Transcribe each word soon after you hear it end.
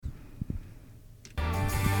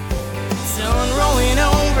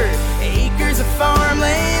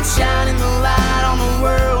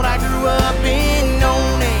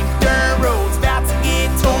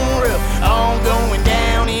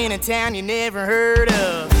you never heard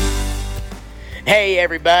of. Hey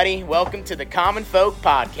everybody, welcome to the Common Folk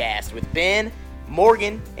Podcast with Ben,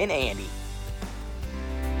 Morgan, and Andy.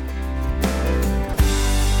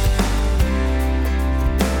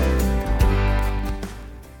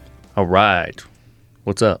 All right.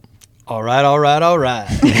 What's up? All right.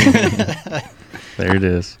 There it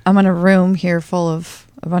is. I'm in a room here full of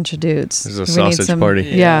a bunch of dudes. There's a We need sausage party.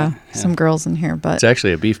 Yeah, some girls in here, but It's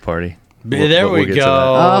actually a beef party. There we get go. to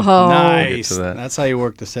that. Oh. Nice. We'll get to that. That's how you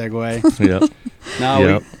work the segue. Yep. Now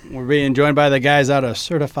Yep. we're being joined by the guys out of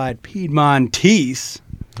Certified Piedmontese.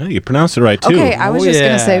 Oh, you pronounced it right, too. okay, I was Oh, just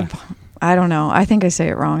going to yeah. say, I don't know. I think I say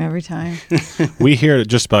it wrong every time. We hear it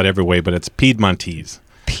just about every way, but it's Piedmontese.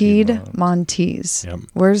 Piedmontese. Yep.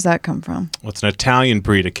 Where does that come from? Well, it's an Italian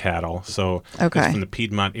breed of cattle, so Okay. it's from the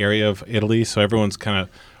Piedmont area of Italy, so everyone's kind of...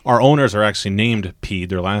 Our owners are actually named Pied,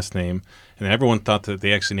 their last name, and everyone thought that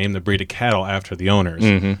they actually named the breed of cattle after the owners,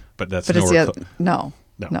 but that's But it's nowhere the close. no.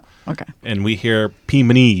 Okay. And we hear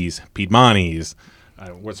Piedmontese.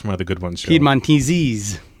 What's some other good ones, Joe?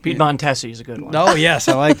 Piedmonteses. Piedmontese is a good one. Oh, yes,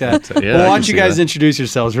 I like that. Yeah, I well, why can don't you see guys that. introduce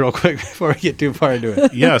yourselves real quick before we get too far into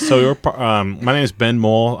it? Yeah, so my name is Ben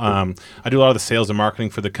Mole. I do a lot of the sales and marketing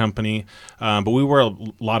for the company, but we wear a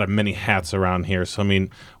lot of many hats around here. So, I mean,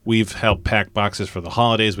 we've helped pack boxes for the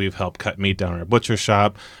holidays. We've helped cut meat down in our butcher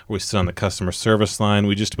shop. We sit on the customer service line.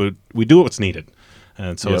 We do what's needed.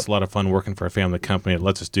 And so it's a lot of fun working for a family company. It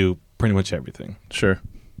lets us do pretty much everything. Sure.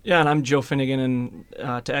 Yeah, and I'm Joe Finnegan,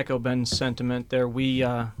 and to echo Ben's sentiment there, we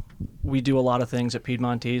do a lot of things at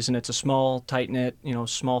Piedmontese, and it's a small, tight-knit,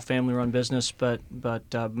 small family-run business, but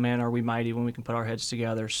man, are we mighty when we can put our heads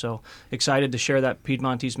together. So excited to share that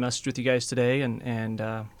Piedmontese message with you guys today, and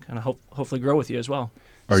kind of hopefully grow with you as well.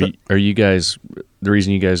 Are you guys, the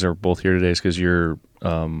reason you guys are both here today is because you're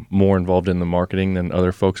more involved in the marketing than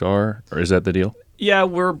other folks are, or is that the deal? Yeah,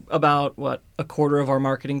 we're about, a quarter of our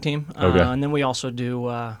marketing team. Okay. And then we also do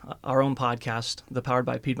our own podcast, the Powered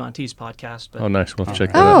by Piedmontese podcast. But, Oh, nice. We'll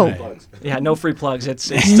check that out. Oh, yeah, no free plugs. It's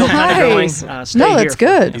still kind of growing. nice. Stay No, that's here.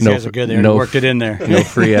 good. These guys are good. They already worked it in there. No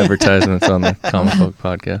free advertisements on the Common Folk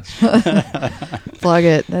podcast. Plug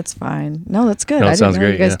it. That's fine. No, that's good. No, it I didn't sounds know you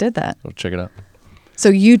great, guys yeah. did that. We'll check it out. So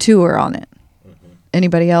you two are on it.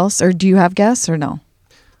 Anybody else, or do you have guests or no?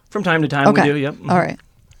 From time to time, Okay. we do, yep. All right.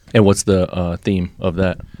 And what's the theme of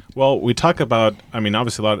that? Well, we talk about,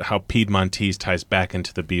 obviously a lot of how Piedmontese ties back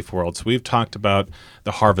into the beef world. So we've talked about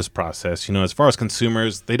the harvest process. As far as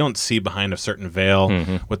consumers, they don't see behind a certain veil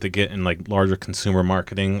what they get in like larger consumer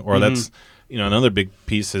marketing. Or that's, another big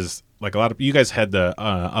piece is like a lot of, you guys had the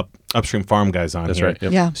upstream farm guys on That's here. right.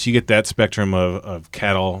 Yep. Yeah. So you get that spectrum of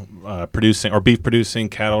cattle producing or beef producing,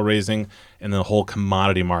 cattle raising, and the whole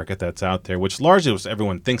commodity market that's out there, which largely is what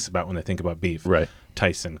everyone thinks about when they think about beef. Right.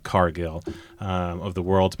 Tyson, Cargill of the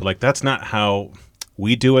world. But that's not how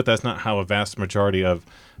we do it. That's not how a vast majority of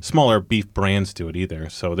smaller beef brands do it either.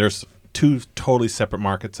 So there's two totally separate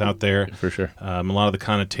markets out there. For sure. A lot of the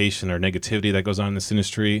connotation or negativity that goes on in this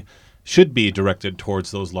industry should be directed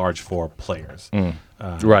towards those large four players.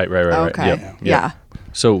 Right. Okay. Yep. Yeah.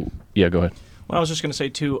 So, yeah, go ahead. Well, I was just going to say,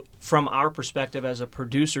 too, from our perspective as a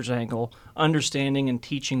producer's angle, understanding and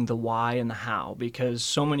teaching the why and the how, because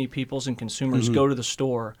so many peoples and consumers go to the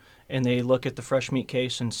store and they look at the fresh meat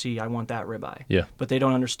case and see, I want that ribeye. Yeah. But they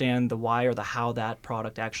don't understand the why or the how that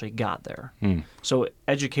product actually got there. So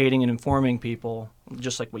educating and informing people,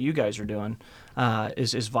 just like what you guys are doing,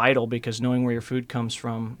 is vital, because knowing where your food comes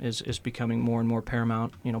from is becoming more and more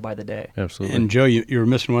paramount, by the day. Absolutely. And Joe, you were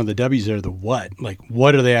missing one of the W's there, the what. Like,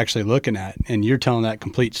 what are they actually looking at? And you're telling that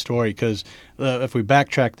complete story, because if we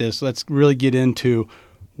backtrack this, let's really get into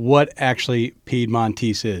what actually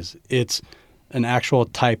Piedmontese is. It's an actual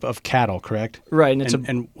type of cattle, correct? Right, and it's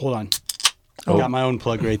and hold on. I got my own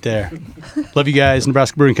plug right there. Love you guys,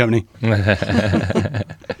 Nebraska Brewing Company.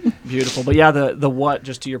 Beautiful. But yeah, the what,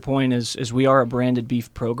 just to your point, is we are a branded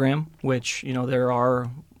beef program, which, there are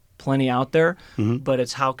plenty out there, but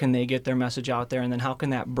it's how can they get their message out there, and then how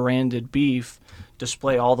can that branded beef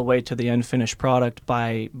display all the way to the end finished product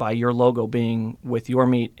by your logo being with your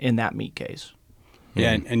meat in that meat case.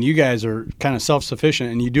 Yeah, and you guys are kind of self-sufficient,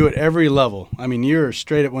 and you do it every level. I mean, you're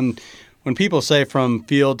straight at when people say from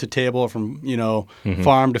field to table, from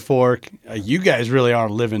farm to fork, you guys really are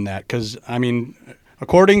living that. Because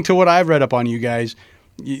according to what I've read up on you guys,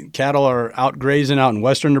 cattle are out grazing out in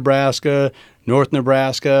western Nebraska, north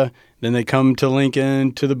Nebraska. Then they come to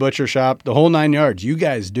Lincoln, to the butcher shop, the whole 9 yards. You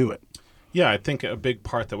guys do it. Yeah, I think a big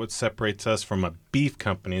part that what separates us from a beef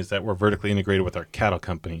company is that we're vertically integrated with our cattle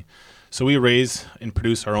company. So we raise and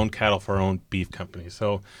produce our own cattle for our own beef company.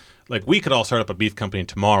 So, like, we could all start up a beef company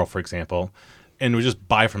tomorrow, for example, and we just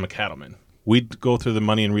buy from a cattleman. We'd go through the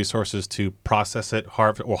money and resources to process it,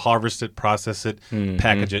 harvest it, process it,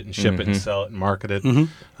 package it, and ship it, and sell it, and market it.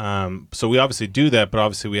 So we obviously do that, but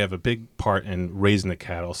obviously we have a big part in raising the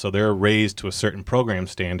cattle. So they're raised to a certain program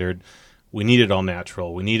standard. We need it all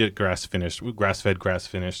natural. We need it grass-fed,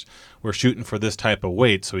 grass-finished. We're shooting for this type of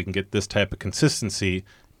weight so we can get this type of consistency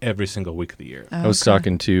every single week of the year. I was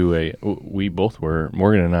talking to we both were,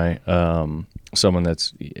 Morgan and I, someone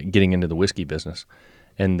that's getting into the whiskey business,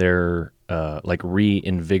 and they're like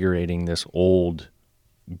reinvigorating this old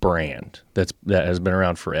brand that has been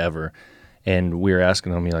around forever. And we were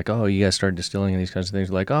asking them, like, oh, you guys started distilling and these kinds of things.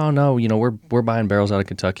 Like, oh no, we're buying barrels out of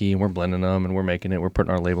Kentucky and we're blending them and we're making it, we're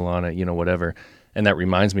putting our label on it, whatever. And that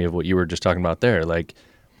reminds me of what you were just talking about there. Like,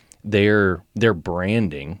 they're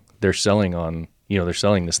branding, they're selling on, they're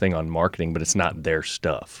selling this thing on marketing, but it's not their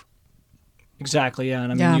stuff. Exactly, yeah.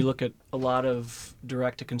 And I mean, you look at a lot of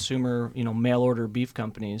direct-to-consumer, mail order beef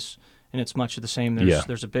companies, and it's much of the same.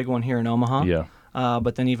 There's a big one here in Omaha. Yeah.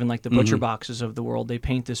 But then even like the butcher boxes of the world, they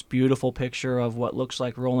paint this beautiful picture of what looks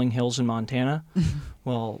like rolling hills in Montana.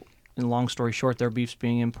 Well, in long story short, their beef's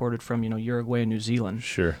being imported from Uruguay and New Zealand.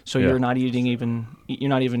 Sure. So you're not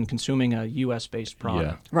even consuming a U.S.-based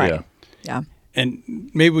product. Yeah. Right. Yeah.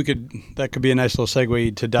 And maybe that could be a nice little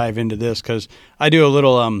segue to dive into this, because I do a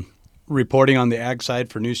little reporting on the ag side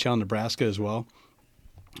for News Channel Nebraska as well.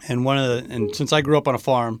 And since I grew up on a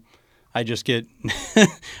farm, I just get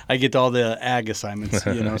I get all the ag assignments,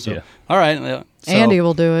 So Yeah. all right, so Andy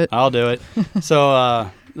will do it. I'll do it.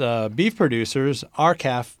 So the beef producers,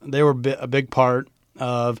 RCAF, they were a big part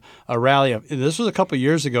of a rally. This was a couple of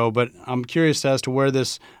years ago, but I'm curious as to where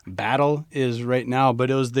this battle is right now.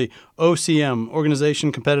 But it was the OCM,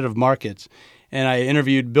 Organization Competitive Markets, and I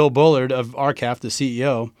interviewed Bill Bullard of RCAF, the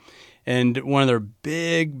CEO. And one of their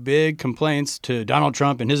big complaints to Donald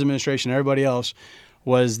Trump and his administration and everybody else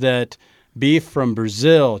was that beef from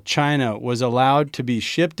Brazil, China, was allowed to be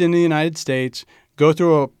shipped into the United States, go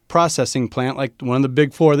through a processing plant like one of the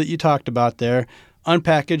big four that you talked about there,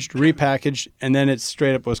 unpackaged, repackaged, and then it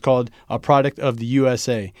straight up was called a product of the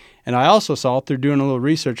USA. And I also saw, through doing a little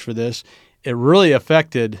research for this, it really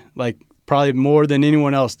affected, like probably more than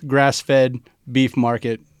anyone else, grass-fed beef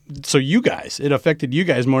market. So it affected you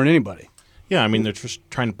guys more than anybody. Yeah, I mean, they're just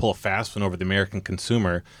trying to pull a fast one over the American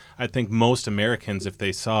consumer. I think most Americans, if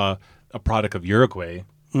they saw a product of Uruguay,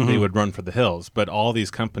 they would run for the hills. But all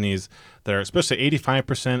these companies that are, especially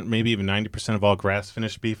 85%, maybe even 90% of all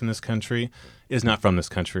grass-finished beef in this country is not from this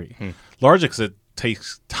country. Largely because it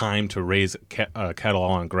takes time to raise cattle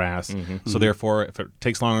all on grass. So therefore, if it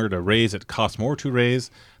takes longer to raise, it costs more to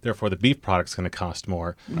raise. Therefore, the beef product's going to cost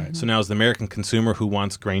more. So now is the American consumer who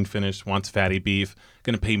wants grain-finished, wants fatty beef,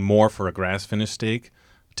 going to pay more for a grass-finished steak?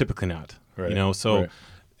 Typically not. So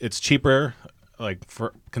it's cheaper. Like,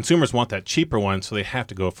 for consumers want that cheaper one, so they have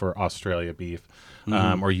to go for Australia beef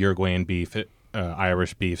or Uruguayan beef,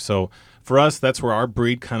 Irish beef. So for us, that's where our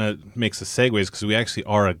breed kind of makes the segues, because we actually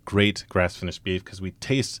are a great grass-finished beef because we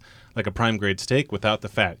taste like a prime-grade steak without the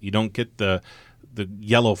fat. You don't get the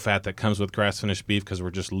yellow fat that comes with grass-finished beef because we're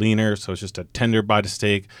just leaner, so it's just a tender bite of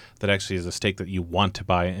steak that actually is a steak that you want to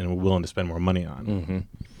buy and are willing to spend more money on.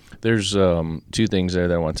 There's two things there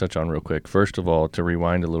that I want to touch on real quick. First of all, to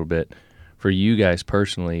rewind a little bit, for you guys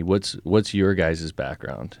personally, what's your guys'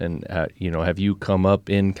 background? And, have you come up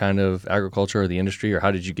in kind of agriculture or the industry, or how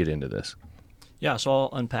did you get into this? Yeah, so I'll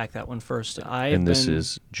unpack that one first. This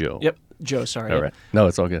is Joe. Yep, Joe, sorry. All right. No,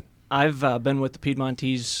 it's all good. I've been with the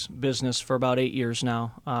Piedmontese business for about 8 years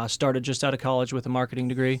now. Started just out of college with a marketing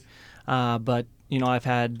degree, but I've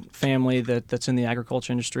had family that's in the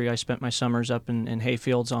agriculture industry. I spent my summers up in hay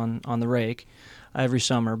fields on the rake every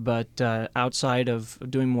summer, but outside of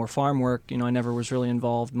doing more farm work, I never was really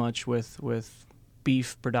involved much with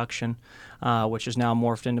beef production, which is now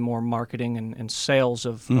morphed into more marketing and sales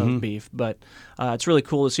of beef. But it's really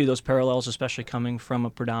cool to see those parallels, especially coming from a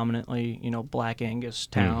predominantly, Black Angus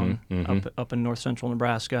town up in north central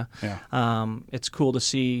Nebraska. Yeah. It's cool to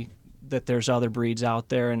see that there's other breeds out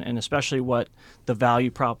there, and especially what the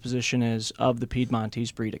value proposition is of the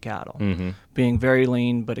Piedmontese breed of cattle, being very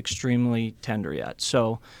lean but extremely tender yet.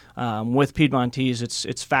 So with Piedmontese,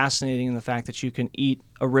 it's fascinating in the fact that you can eat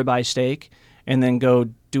a ribeye steak and then go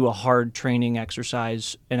do a hard training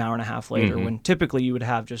exercise an hour and a half later, when typically you would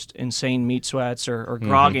have just insane meat sweats or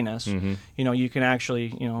grogginess. You can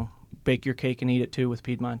actually, bake your cake and eat it too with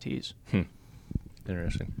Piedmontese.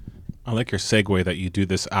 Interesting. I like your segue that you do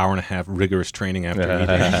this hour and a half rigorous training after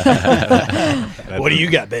eating. What do you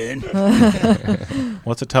got, Ben?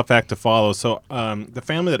 Well, it's a tough act to follow. So the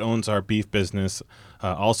family that owns our beef business,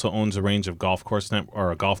 Also owns a range of golf courses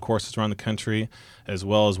around the country, as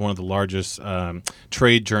well as one of the largest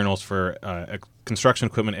trade journals for construction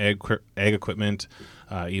equipment, ag equipment,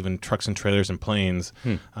 even trucks and trailers and planes.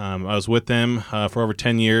 I was with them for over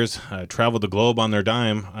 10 years, traveled the globe on their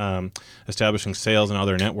dime, establishing sales and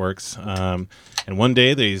other networks. And one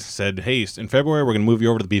day they said, hey, in February, we're going to move you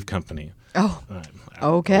over to the beef company. Oh,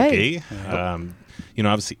 okay.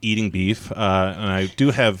 Obviously eating beef, and I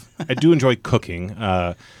do enjoy cooking.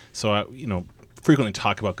 So I, frequently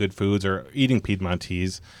talk about good foods or eating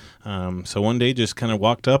Piedmontese. So one day just kind of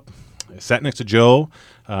walked up, sat next to Joe,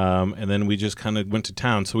 and then we just kind of went to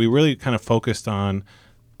town. So we really kind of focused on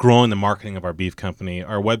growing the marketing of our beef company.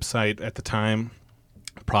 Our website at the time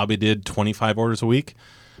probably did 25 orders a week.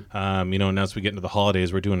 And as we get into the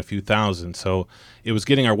holidays, we're doing a few thousand. So it was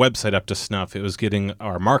getting our website up to snuff. It was getting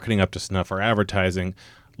our marketing up to snuff, our advertising,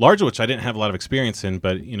 largely which I didn't have a lot of experience in,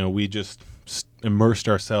 but, we just immersed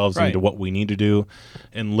ourselves into what we need to do.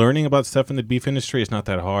 And learning about stuff in the beef industry is not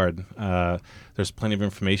that hard. There's plenty of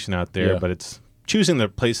information out there, but it's choosing the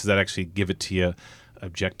places that actually give it to you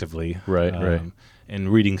objectively. Right.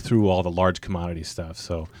 And reading through all the large commodity stuff.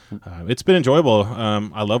 So it's been enjoyable.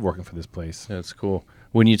 I love working for this place. That's cool.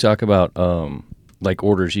 When you talk about like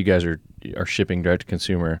orders, you guys are shipping direct to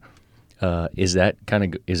consumer. Is that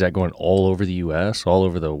going all over the U.S., all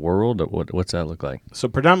over the world? What's that look like? So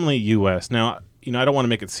predominantly U.S. Now, I don't want to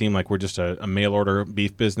make it seem like we're just a mail order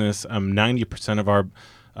beef business. 90% of our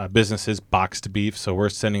business is boxed beef, so we're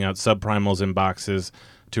sending out subprimals in boxes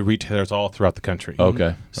to retailers all throughout the country.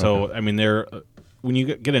 Okay. So when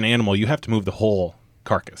you get an animal, you have to move the whole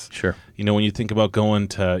carcass. Sure. When you think about going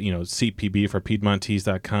to, CPBeef or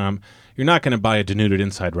Piedmontese.com, you're not going to buy a denuded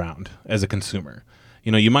inside round as a consumer.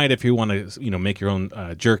 You might if you want to, make your own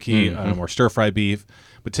jerky or stir-fry beef,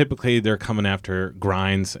 but typically they're coming after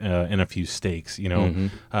grinds and a few steaks,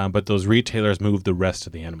 but those retailers move the rest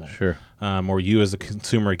of the animal. Sure. Or you as a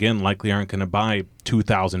consumer, again, likely aren't going to buy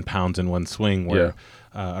 2,000 pounds in one swing where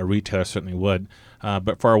a retailer certainly would.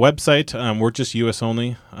 But for our website, we're just U.S.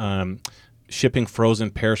 only. Shipping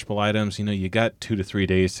frozen perishable items, you got 2 to 3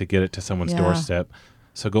 days to get it to someone's doorstep.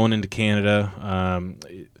 So going into Canada,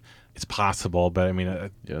 it's possible, but I mean,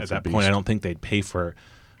 at that point, I don't think they'd pay for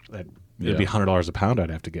that. It'd be $100 a pound,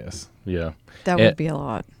 I'd have to guess. Yeah. That would be a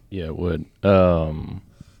lot. Yeah, it would.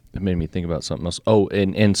 It made me think about something else. Oh,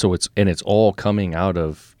 and so it's all coming out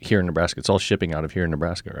of here in Nebraska. It's all shipping out of here in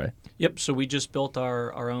Nebraska, right? Yep. So we just built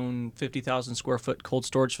our own 50,000 square foot cold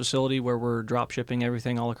storage facility where we're drop shipping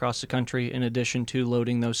everything all across the country, in addition to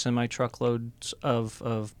loading those semi-truckloads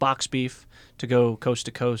of box beef to go coast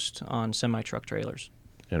to coast on semi-truck trailers.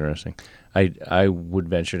 Interesting. I would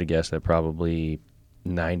venture to guess that probably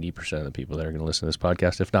 90% of the people that are going to listen to this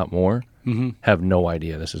podcast, if not more, have no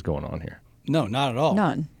idea this is going on here. No, not at all.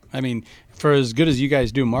 None. I mean, for as good as you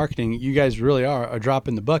guys do marketing, you guys really are a drop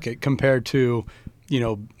in the bucket compared to,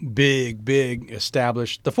 big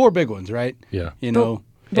established, the 4 big ones, right? Yeah. But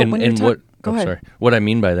when you go ahead. Sorry. What I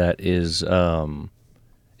mean by that is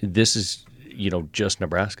this is, just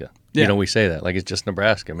Nebraska. Yeah. We say that like it's just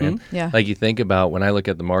Nebraska, man. Mm-hmm. Yeah. Like you think about when I look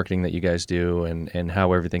at the marketing that you guys do and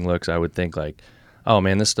how everything looks, I would think like, oh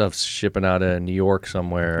man, this stuff's shipping out of New York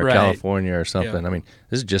somewhere, or California or something. Yeah. I mean,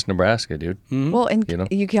 this is just Nebraska, dude. Mm-hmm. Well, and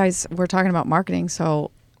you guys were talking about marketing,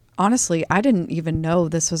 so honestly, I didn't even know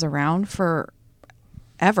this was around for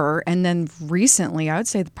ever. And then recently, I would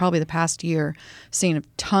say probably the past year, seeing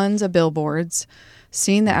tons of billboards,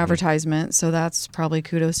 seeing the advertisement. So that's probably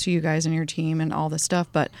kudos to you guys and your team and all this stuff.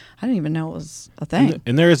 But I didn't even know it was a thing.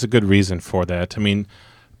 And there is a good reason for that. I mean,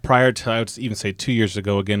 prior to, I would even say 2 years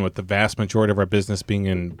ago, again, with the vast majority of our business being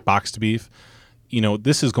in boxed beef,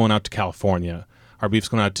 this is going out to California. Our beef's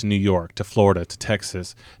going out to New York, to Florida, to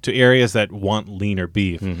Texas, to areas that want leaner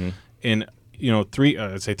beef. And,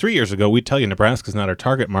 3 years ago, we'd tell you Nebraska's not our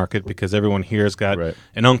target market because everyone here has got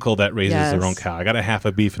an uncle that raises their own cow. I got a half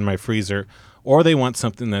a beef in my freezer. Or they want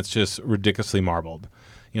something that's just ridiculously marbled.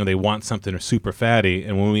 They want something super fatty.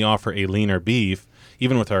 And when we offer a leaner beef,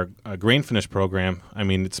 even with our grain finish program, I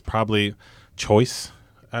mean, it's probably choice,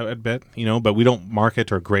 I'd bet, but we don't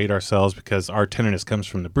market or grade ourselves because our tenderness comes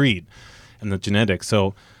from the breed and the genetics.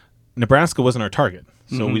 So Nebraska wasn't our target.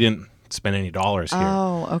 So we didn't spend any dollars here.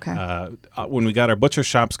 Oh, okay. When we got our butcher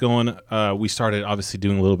shops going, we started obviously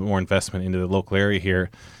doing a little bit more investment into the local area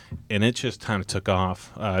here. And it just kind of took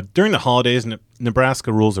off. During the holidays,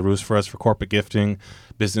 Nebraska rules the roost for us for corporate gifting,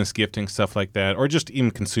 business gifting, stuff like that, or just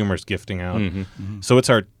even consumers gifting out. So it's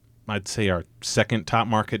I'd say our second top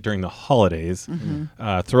market during the holidays.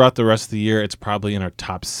 Throughout the rest of the year, it's probably in our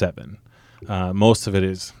top 7. Most of it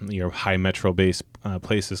is high metro-based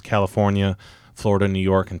places, California, Florida, New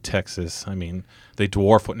York, and Texas. I mean, they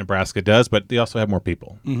dwarf what Nebraska does, but they also have more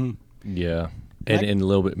people. Yeah. And a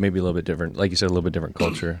little bit, maybe a little bit different, like you said, a little bit different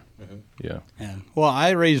culture. Yeah. Well,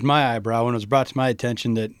 I raised my eyebrow when it was brought to my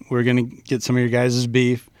attention that we're going to get some of your guys'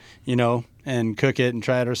 beef, and cook it and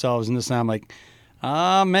try it ourselves. And this time I'm like,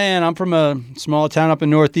 man, I'm from a small town up in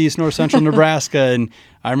north central Nebraska. And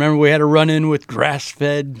I remember we had a run-in with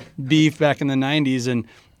grass-fed beef back in the 90s. And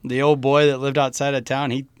the old boy that lived outside of town,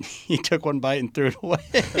 he took one bite and threw it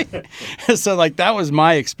away. So, that was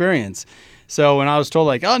my experience. So when I was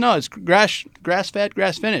told, oh, no, it's grass-fed,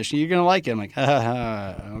 grass-finished, you're going to like it. I'm like,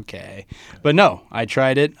 okay. But no, I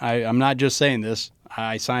tried it. I'm not just saying this.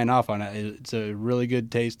 I sign off on it. It's a really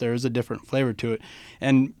good taste. There is a different flavor to it.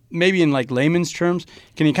 And maybe in layman's terms,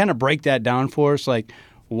 can you kind of break that down for us?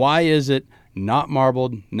 Why is it not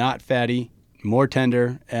marbled, not fatty, more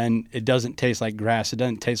tender, and it doesn't taste like grass? It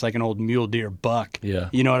doesn't taste like an old mule deer buck. Yeah.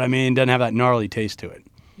 You know what I mean? It doesn't have that gnarly taste to it.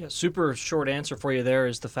 Yeah, super short answer for you there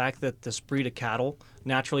is the fact that this breed of cattle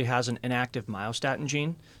naturally has an inactive myostatin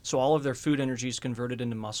gene. So all of their food energy is converted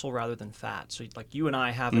into muscle rather than fat. So you and I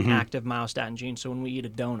have an active myostatin gene. So when we eat a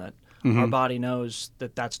donut, our body knows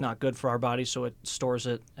that that's not good for our body, so it stores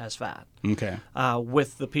it as fat. Okay.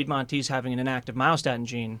 With the Piedmontese having an inactive myostatin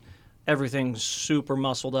gene, everything's super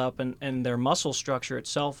muscled up, and their muscle structure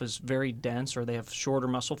itself is very dense, or they have shorter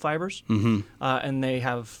muscle fibers, and they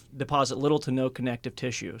deposit little to no connective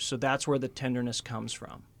tissue. So that's where the tenderness comes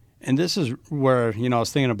from. And this is where, I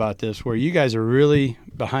was thinking about this, where you guys are really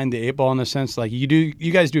behind the eight ball in the sense,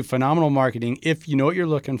 you guys do phenomenal marketing if you know what you're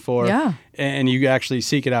looking for, and you actually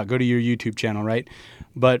seek it out. Go to your YouTube channel, right?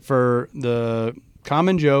 But for the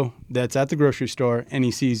common Joe that's at the grocery store and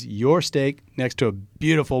he sees your steak next to a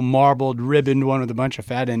beautiful marbled, ribboned one with a bunch of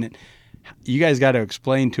fat in it, you guys got to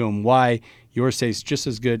explain to him why yours tastes just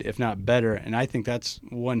as good, if not better. And I think that's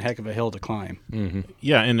one heck of a hill to climb.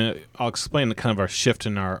 Yeah, and I'll explain the kind of our shift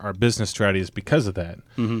in our business strategies because of that.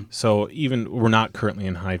 So even we're not currently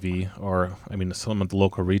in Hy-Vee, or some of the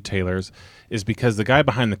local retailers, is because the guy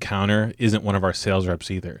behind the counter isn't one of our sales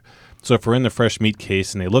reps either. So if we're in the fresh meat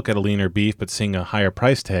case and they look at a leaner beef but seeing a higher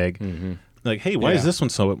price tag, hey, why is this one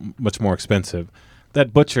so much more expensive?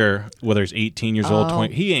 That butcher, whether he's 18 years old,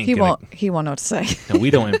 20, he won't know what to say. No, we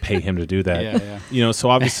don't pay him to do that. So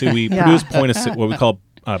obviously we produce what we call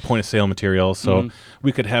point of sale material. So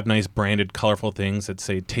we could have nice branded, colorful things that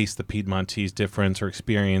say taste the Piedmontese difference or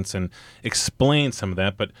experience and explain some of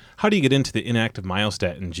that. But how do you get into the inactive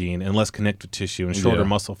myostatin gene and less connective tissue and shorter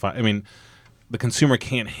muscle fiber? The consumer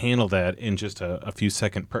can't handle that in just a few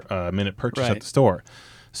minute purchase at the store.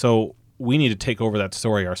 So we need to take over that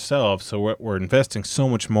story ourselves. So we're investing so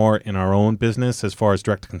much more in our own business as far as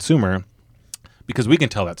direct to consumer, because we can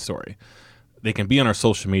tell that story. They can be on our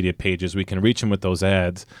social media pages. We can reach them with those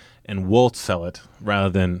ads, and we'll sell it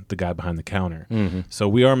rather than the guy behind the counter. So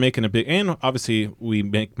we are making and obviously we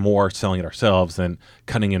make more selling it ourselves than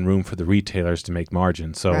cutting in room for the retailers to make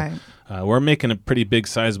margin. So we're making a pretty big,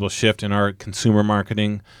 sizable shift in our consumer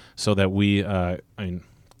marketing so that we,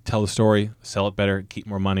 tell the story, sell it better, keep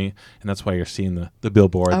more money, and that's why you're seeing the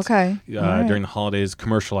billboards during the holidays,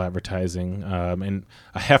 commercial advertising, and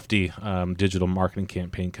a hefty digital marketing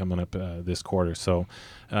campaign coming up this quarter. So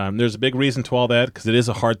there's a big reason to all that, because it is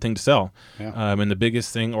a hard thing to sell. And the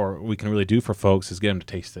biggest thing, or we can really do for folks, is get them to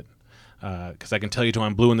taste it. Because I can tell you till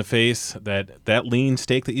I'm blue in the face that lean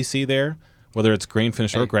steak that you see there, whether it's grain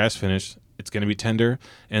finished or grass finished, it's going to be tender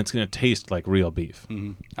and it's going to taste like real beef.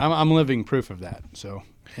 I'm living proof of that. So,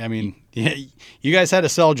 you guys had a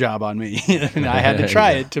sell job on me, and I had to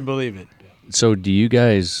try it to believe it. So do you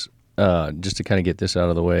guys, just to kind of get this out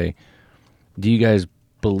of the way, do you guys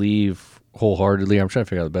believe wholeheartedly, I'm trying to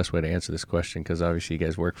figure out the best way to answer this question because obviously you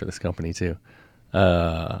guys work for this company too,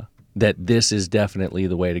 that this is definitely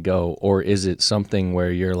the way to go? Or is it something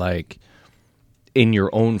where you're like in your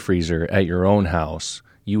own freezer at your own house,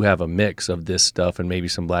 you have a mix of this stuff and maybe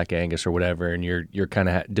some Black Angus or whatever, and you're kind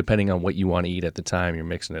of, depending on what you want to eat at the time, you're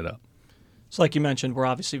mixing it up? So like you mentioned, we're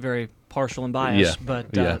obviously very partial and biased,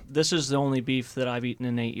 but this is the only beef that I've eaten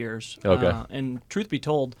in 8 years. And truth be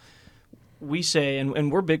told, we say,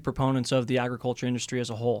 and we're big proponents of the agriculture industry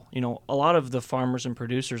as a whole. A lot of the farmers and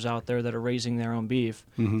producers out there that are raising their own beef,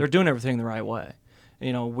 they're doing everything the right way.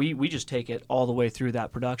 We just take it all the way through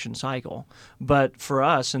that production cycle. But for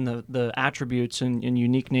us, and the attributes and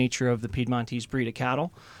unique nature of the Piedmontese breed of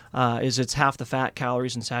cattle, is it's half the fat,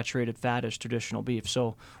 calories, and saturated fat as traditional beef.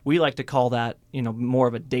 So we like to call that, more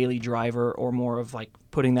of a daily driver, or more of like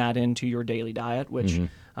putting that into your daily diet, which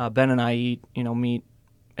Ben and I eat, meat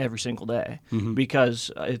every single day, because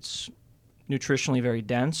it's nutritionally very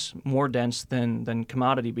dense, more dense than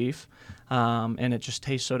commodity beef, and it just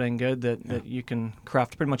tastes so dang good that you can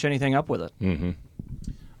craft pretty much anything up with it. Mm-hmm.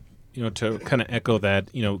 To kind of echo that,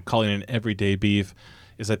 calling it an everyday beef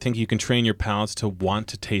is I think you can train your palates to want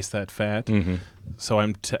to taste that fat. Mm-hmm.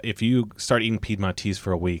 So if you start eating Piedmontese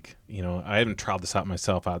for a week, I haven't tried this out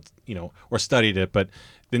myself or studied it, but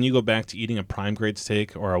then you go back to eating a prime grade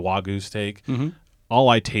steak or a Wagyu steak, all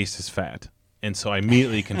I taste is fat. And so I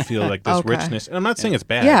immediately can feel like this richness. And I'm not saying it's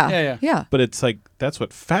bad. Yeah. But it's like, that's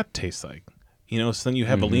what fat tastes like. So then you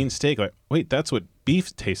have a lean steak, like, wait, that's what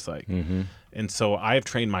beef tastes like. Mm-hmm. And so I've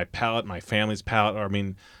trained my palate, my family's palate.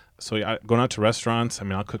 Going out to restaurants,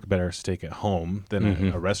 I'll cook a better steak at home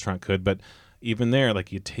than a restaurant could. But even there,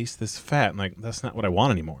 like, you taste this fat, and like, that's not what I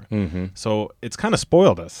want anymore. Mm-hmm. So it's kind of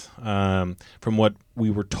spoiled us from what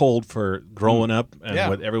we were told for growing up and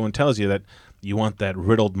what everyone tells you, that you want that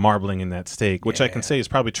riddled marbling in that steak, which I can say is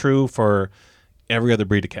probably true for every other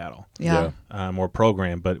breed of cattle or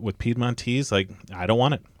program. But with Piedmontese, like, I don't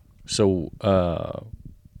want it. So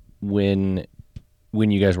when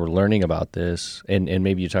you guys were learning about this, and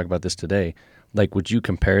maybe you talk about this today, like, would you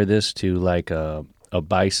compare this to like a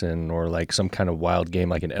bison or like some kind of wild game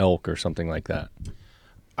like an elk or something like that?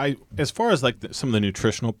 As far as like some of the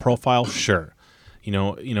nutritional profile, sure.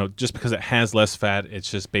 Just because it has less fat,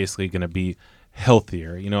 it's just basically going to be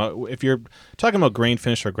healthier. If you're talking about grain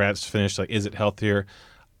finished or grass finished, like, is it healthier?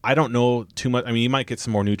 I don't know too much. You might get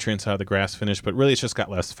some more nutrients out of the grass finish, but really it's just got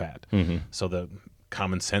less fat. Mm-hmm. So the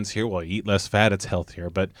common sense here, well, you eat less fat, it's healthier.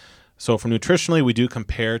 But so for nutritionally, we do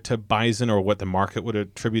compare to bison, or what the market would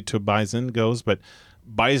attribute to bison goes, but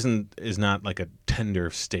bison is not like a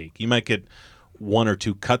tender steak. You might get one or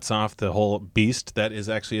two cuts off the whole beast that is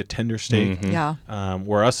actually a tender steak. Mm-hmm. Yeah.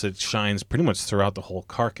 Where us, it shines pretty much throughout the whole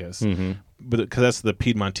carcass, but because that's the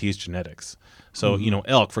Piedmontese genetics. So,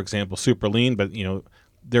 elk, for example, super lean, but,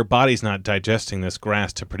 their body's not digesting this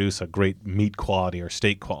grass to produce a great meat quality or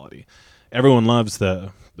steak quality. Everyone loves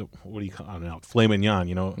the what do you call it? Filet mignon,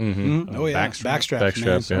 Backstrap.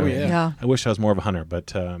 Backstrap, Man. yeah. Yeah. I wish I was more of a hunter,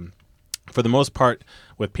 but for the most part,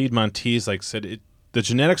 with Piedmontese, like I said, the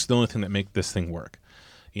genetics are the only thing that make this thing work.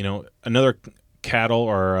 Another cattle,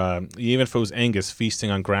 or even if it was Angus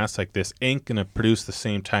feasting on grass like this, ain't going to produce the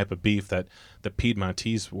same type of beef that the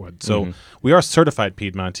Piedmontese would. So we are certified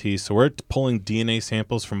Piedmontese, so we're pulling DNA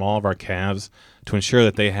samples from all of our calves to ensure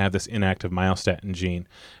that they have this inactive myostatin gene.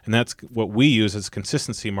 And that's what we use as a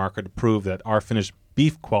consistency marker to prove that our finished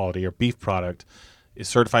beef quality or beef product is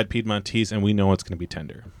certified Piedmontese, and we know it's going to be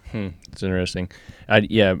tender. It's interesting.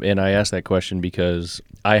 And I asked that question because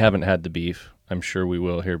I haven't had the beef. I'm sure we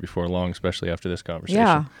will here before long, especially after this conversation.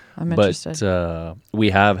 Yeah, I'm interested. But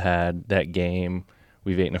we have had that game.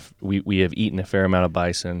 We have eaten a fair amount of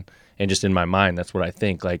bison, and just in my mind, that's what I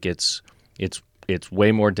think. Like, it's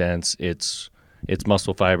way more dense. It's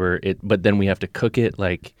muscle fiber. But then we have to cook it.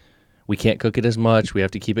 Like, we can't cook it as much. We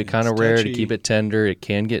have to keep it kind of rare to keep it tender. It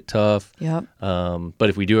can get tough. Yep. But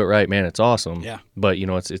if we do it right, man, it's awesome. Yeah. But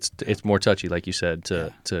it's more touchy, like you said,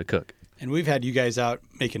 to cook. And we've had you guys out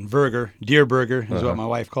making deer burger is what my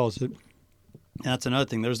wife calls it. That's another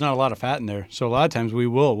thing. There's not a lot of fat in there. So a lot of times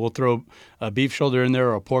we'll throw a beef shoulder in there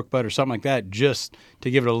or a pork butt or something like that just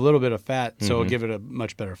to give it a little bit of fat, so it'll give it a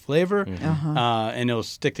much better flavor, and it'll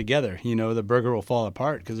stick together. The burger will fall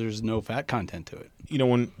apart because there's no fat content to it.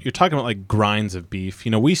 When you're talking about like grinds of beef,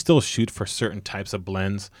 we still shoot for certain types of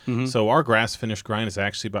blends. So our grass finished grind is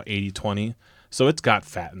actually about 80-20. So it's got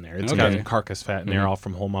fat in there. It's got carcass fat in there, all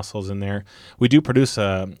from whole muscles in there. We do produce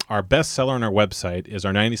our best seller on our website is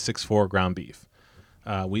our 96.4 ground beef.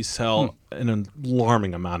 We sell an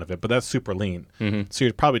alarming amount of it, but that's super lean. So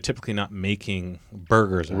you're probably typically not making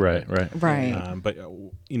burgers. Right. But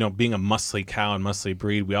being a muscly cow and muscly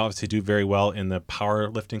breed, we obviously do very well in the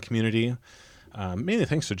powerlifting community. Mainly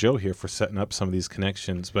thanks to Joe here for setting up some of these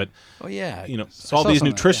connections. But so all these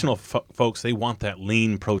nutritional folks, they want that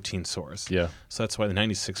lean protein source. Yeah. So that's why the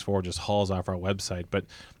 96.4 just hauls off our website. But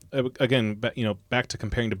again, back to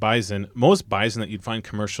comparing to bison, most bison that you'd find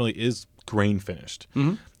commercially is grain finished.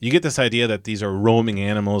 You get this idea that these are roaming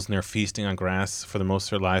animals and they're feasting on grass for the most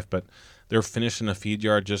of their life, but they're finished in a feed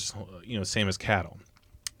yard just same as cattle.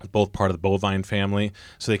 Both part of the bovine family,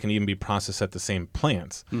 so they can even be processed at the same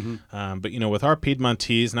plants. But with our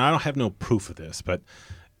Piedmontese, and I don't have no proof of this, but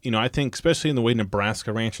I think especially in the way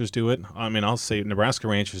Nebraska ranchers do it, I'll say Nebraska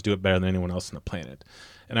ranchers do it better than anyone else on the planet.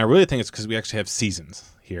 And I really think it's because we actually have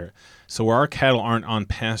seasons here. So where our cattle aren't on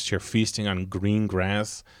pasture feasting on green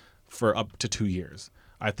grass for up to 2 years.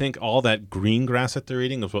 I think all that green grass that they're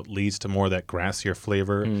eating is what leads to more of that grassier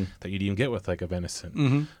flavor that you'd even get with like a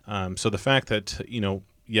venison. So the fact that,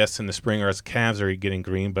 yes, in the spring or as calves are getting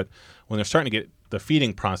green, but when they're starting to get the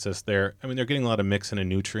feeding process there, I mean, they're getting a lot of mix of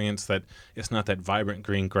nutrients that it's not that vibrant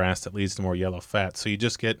green grass that leads to more yellow fat. So you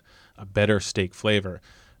just get a better steak flavor.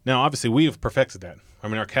 Now, obviously, we've perfected that. I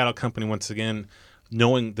mean, our cattle company, once again,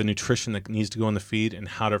 knowing the nutrition that needs to go in the feed and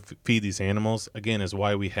how to feed these animals, again, is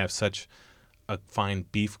why we have such a fine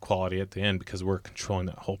beef quality at the end, because we're controlling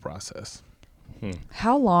that whole process.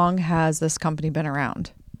 How long has this company been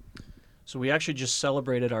around? So we actually just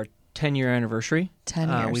celebrated our 10-year anniversary. 10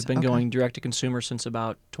 years. We've been okay. going direct to consumer since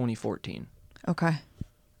about 2014. Okay.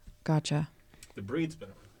 Gotcha. The breed's been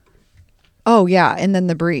Oh, yeah. And then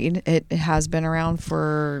the breed, it has been around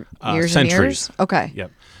for years centuries. and years? Okay.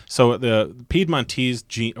 Yep. So the Piedmontese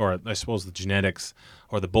gene, or I suppose the genetics,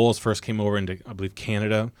 or the bulls first came over into, I believe,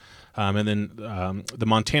 Canada. And then the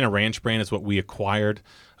Montana Ranch brand is what we acquired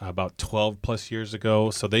about 12 plus years ago.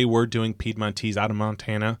 So they were doing Piedmontese out of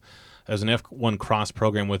Montana. It was an F1 cross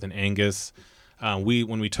program with an Angus.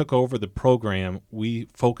 When we took over the program, we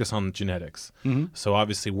focus on the genetics. So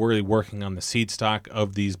obviously we're really working on the seed stock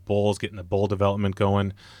of these bulls, getting the bull development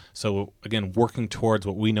going. So again, working towards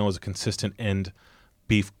what we know is a consistent end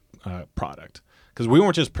beef product. Because we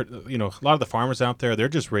weren't just, a lot of the farmers out there, they're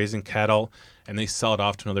just raising cattle and they sell it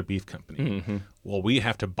off to another beef company. Well, we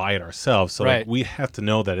have to buy it ourselves. So Right. we have to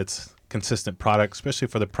know that it's consistent product, especially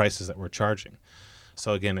for the prices that we're charging.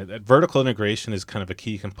 So again, that vertical integration is kind of a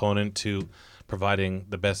key component to providing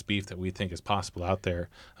the best beef that we think is possible out there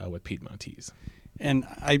with Piedmontese. And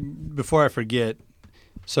before I forget,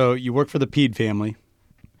 so you work for the Pied family,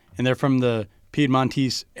 and they're from the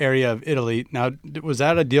Piedmontese area of Italy. Now, was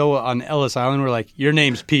that a deal on Ellis Island where, like, your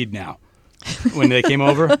name's Pied now? When they came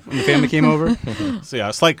over, when the family came over, So yeah,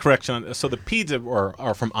 a slight correction. So the Pieds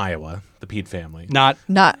are from Iowa, the Pied family. not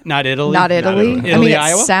Italy, Not Italy. Italy. I mean, Italy, it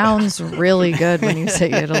Iowa? sounds really good when you say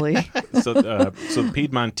Italy. So the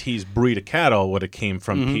Piedmontese breed of cattle would have came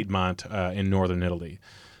from Piedmont in northern Italy.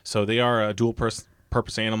 So they are a dual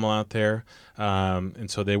purpose animal out there, and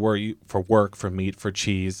so they were for work, for meat, for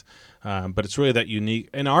cheese. But it's really that unique.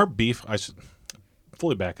 And our beef, I should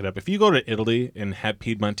fully back it up. If you go to Italy and have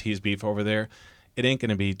Piedmontese beef over there, it ain't going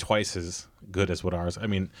to be twice as good as what ours. I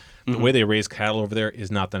mean, the way they raise cattle over there is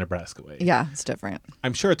not the Nebraska way. Yeah, it's different.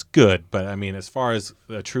 I'm sure it's good, but I mean, as far as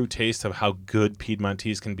the true taste of how good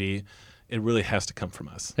Piedmontese can be, it really has to come from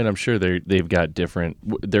us. And I'm sure they've got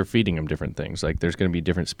they're feeding them different things. Like there's going to be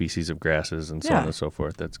different species of grasses and so on and so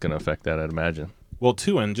forth. That's going to affect that, I'd imagine. Well,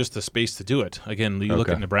 too, and just the space to do it. Again, you look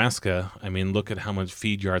Okay. at Nebraska. I mean, look at how much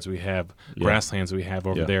feed yards we have, grasslands we have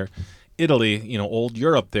over Yeah. there. Italy, old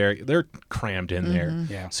Europe there, they're crammed in there.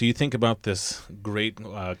 Yeah. So you think about this great,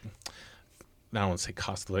 I don't want to say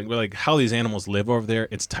cost of living, but like how these animals live over there,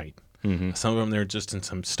 it's tight. Some of them, they're just in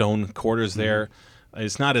some stone quarters there.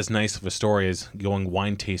 It's not as nice of a story as going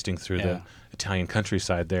wine tasting through the Italian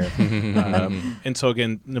countryside there. And so,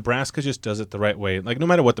 again, Nebraska just does it the right way. Like, no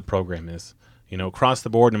matter what the program is, across the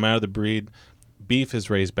board, no matter the breed, beef is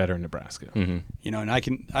raised better in Nebraska. and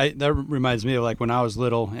that reminds me of, like, when I was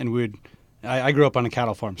little, and I grew up on a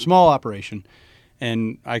cattle farm, small operation,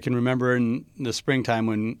 and I can remember in the springtime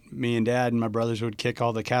when me and Dad and my brothers would kick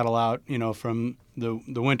all the cattle out, from the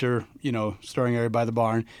winter, storing area by the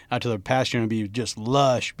barn out to the pasture, and it'd be just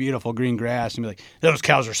lush, beautiful green grass, and be like, those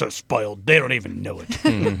cows are so spoiled, they don't even know it.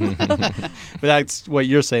 But that's what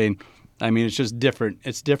you're saying. I mean, it's just different.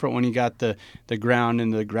 It's different when you got the ground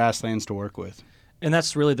and the grasslands to work with. And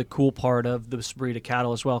that's really the cool part of this breed of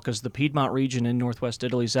cattle as well, because the Piedmont region in northwest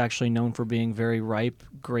Italy is actually known for being very ripe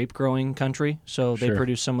grape growing country. So they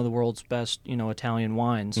produce some of the world's best, Italian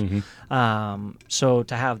wines. So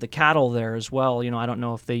to have the cattle there as well, I don't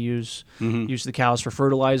know if they use the cows for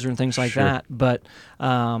fertilizer and things like that, but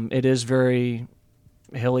it is very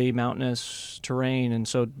hilly, mountainous terrain, and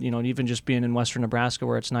so even just being in western Nebraska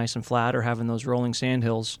where it's nice and flat, or having those rolling sand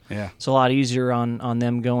hills, it's a lot easier on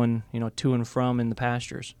them going to and from in the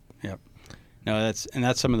pastures. Yep. No,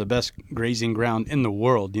 that's some of the best grazing ground in the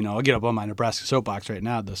world. I'll get up on my Nebraska soapbox right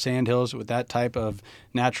now. The sand hills with that type of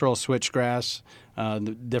natural switchgrass,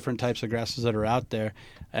 the different types of grasses that are out there.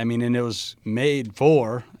 I mean, and it was made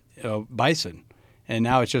for bison. And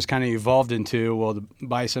now it's just kind of evolved into, well, the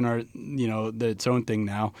bison are, its own thing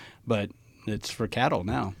now, but it's for cattle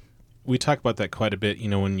now. We talk about that quite a bit,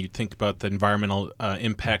 when you think about the environmental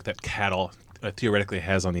impact that cattle theoretically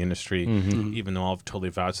has on the industry, even though I'll totally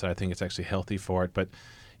vouch that I think it's actually healthy for it. But,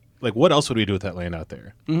 like, what else would we do with that land out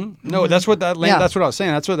there? No, that's what that land, that's what I was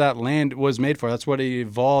saying. That's what that land was made for. That's what it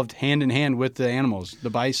evolved hand in hand with the animals, the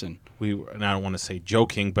bison. And I don't want to say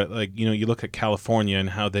joking, but, like, you look at California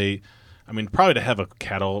and how they... I mean, probably to have a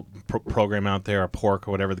cattle program out there, or pork,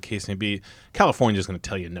 or whatever the case may be, California's going to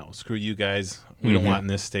tell you no. Screw you guys. We don't want it in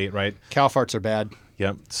this state, right? Cow farts are bad.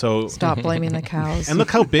 Yep. So Stop blaming the cows. and look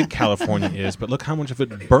how big California is, but look how much of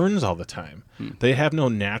it burns all the time. They have no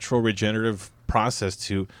natural regenerative process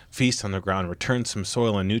to feast on the ground, return some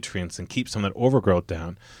soil and nutrients, and keep some of that overgrowth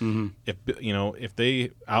down. If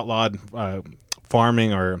they outlawed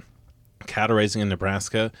farming or cattle raising in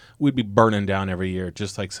Nebraska, we'd be burning down every year,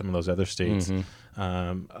 just like some of those other states. Like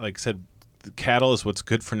I said, the cattle is what's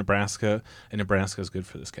good for Nebraska, and Nebraska is good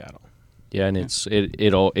for this cattle. Yeah, and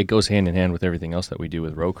it goes hand in hand with everything else that we do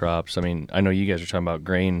with row crops. I mean, I know you guys are talking about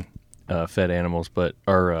grain fed animals,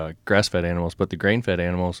 or grass fed animals, but the grain fed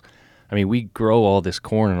animals, I mean, we grow all this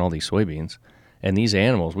corn and all these soybeans, and these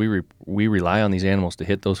animals, we rely on these animals to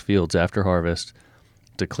hit those fields after harvest,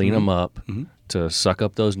 to clean them up, to suck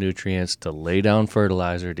up those nutrients, to lay down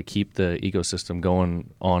fertilizer, to keep the ecosystem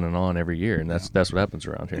going on and on every year, and that's what happens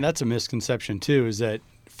around here. And that's a misconception too, is that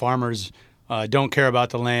farmers don't care about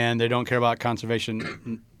the land, they don't care about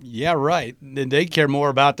conservation. Yeah, right. They care more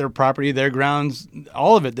about their property, their grounds,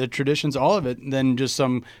 all of it, the traditions, all of it, than just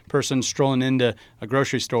some person strolling into a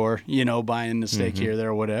grocery store, buying the steak here, there,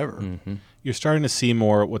 or whatever. You're starting to see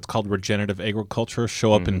more what's called regenerative agriculture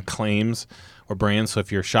show up in claims or brands. So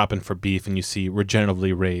if you're shopping for beef and you see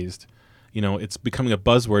regeneratively raised, it's becoming a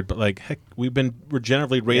buzzword, but like, heck, we've been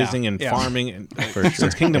regeneratively raising and farming and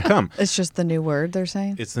since Kingdom Come. It's just the new word they're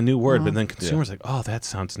saying? It's the new word, but then consumers are like, oh, that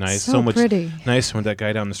sounds nice. So much pretty. nicer than that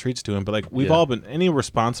guy down the street's doing. But like, we've all been, any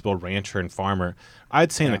responsible rancher and farmer,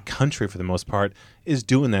 I'd say in the country for the most part, is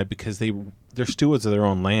doing that because they're stewards of their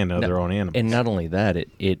own land and of their own animals. And not only that,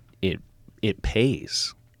 it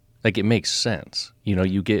pays. Like, it makes sense.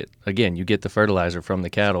 You get the fertilizer from the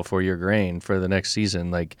cattle for your grain for the next season.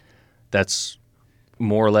 Like, that's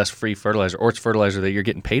more or less free fertilizer, or it's fertilizer that you're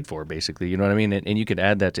getting paid for, basically. You know what I mean? And you could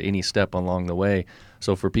add that to any step along the way.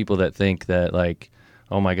 So for people that think that, like,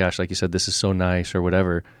 oh my gosh, like you said, this is so nice or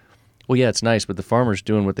whatever, well, yeah, it's nice, but the farmer's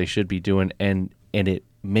doing what they should be doing, and it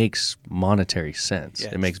makes monetary sense.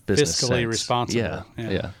 It makes business sense. Fiscally responsible.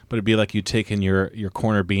 Yeah. But it'd be like you taking your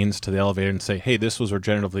corner beans to the elevator and say, hey, this was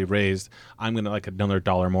regeneratively raised. I'm going to like another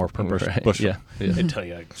 $1 more per bushel. Yeah. They tell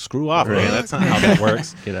you, like, screw off, man. That's not how that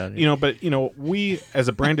works. Get out of here. But, we, as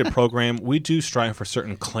a branded program, we do strive for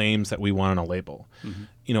certain claims that we want on a label.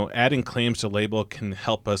 Adding claims to a label can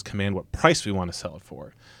help us command what price we want to sell it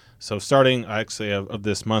for. So starting actually of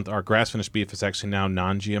this month, our grass-finished beef is actually now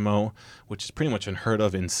non-GMO, which is pretty much unheard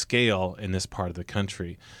of in scale in this part of the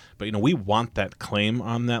country. But, we want that claim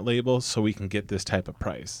on that label so we can get this type of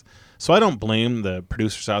price. So I don't blame the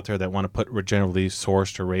producers out there that want to put regeneratively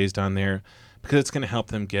sourced or raised on there, because it's going to help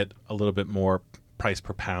them get a little bit more price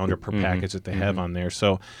per pound or per package that they have on there.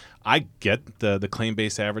 So I get the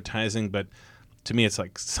claim-based advertising, but to me it's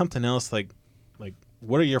like something else, like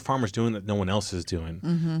what are your farmers doing that no one else is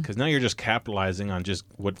doing? Because now you're just capitalizing on just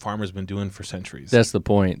what farmers have been doing for centuries. That's the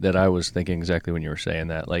point that I was thinking exactly when you were saying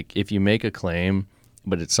that. Like, if you make a claim,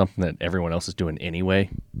 but it's something that everyone else is doing anyway,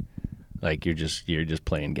 like, you're just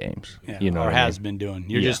playing games. Yeah, or has been doing.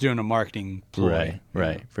 You're just doing a marketing ploy.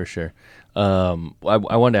 Right, for sure. I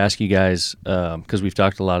wanted to ask you guys, because we've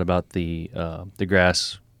talked a lot about the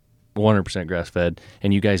grass, 100% grass-fed,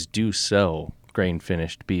 and you guys do sell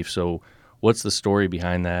grain-finished beef. So what's the story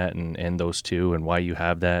behind that and those two, and why you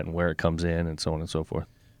have that and where it comes in and so on and so forth?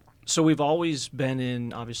 So we've always been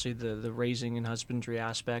in, obviously, the raising and husbandry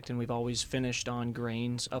aspect, and we've always finished on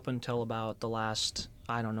grains up until about the last,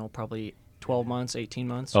 I don't know, probably 12 months, 18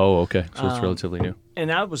 months. Oh, okay. So it's relatively new. And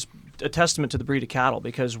that was a testament to the breed of cattle,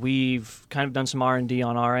 because we've kind of done some R&D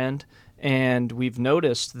on our end, and we've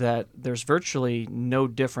noticed that there's virtually no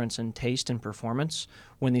difference in taste and performance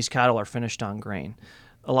when these cattle are finished on grain.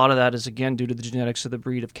 A lot of that is, again, due to the genetics of the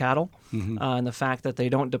breed of cattle and the fact that they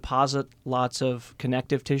don't deposit lots of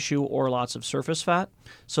connective tissue or lots of surface fat.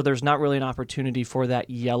 So there's not really an opportunity for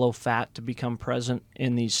that yellow fat to become present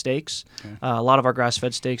in these steaks. Okay. A lot of our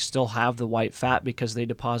grass-fed steaks still have the white fat because they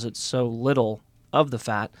deposit so little of the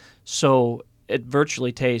fat. So it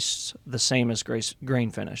virtually tastes the same as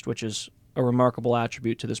grain-finished, which is a remarkable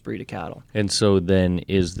attribute to this breed of cattle. And so then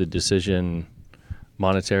is the decision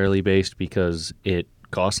monetarily based because it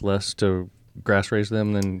costs less to grass raise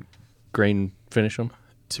them than grain finish them?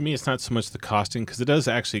 To me, it's not so much the costing, because it does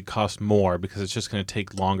actually cost more, because it's just going to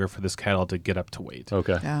take longer for this cattle to get up to weight.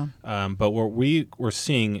 Okay. Yeah. But what we're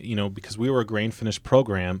seeing, because we were a grain finished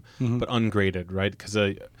program, but ungraded, right? Because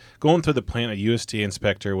going through the plant, a USDA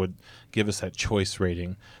inspector would give us that choice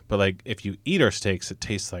rating. But like, if you eat our steaks, it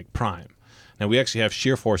tastes like prime. Now, we actually have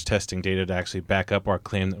shear force testing data to actually back up our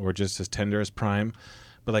claim that we're just as tender as prime.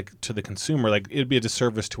 but like to the consumer, like it'd be a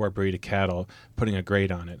disservice to our breed of cattle putting a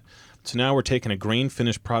grade on it. So now we're taking a grain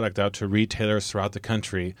finished product out to retailers throughout the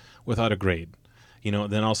country without a grade. Then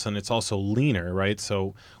all of a sudden it's also leaner, right?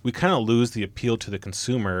 So we kind of lose the appeal to the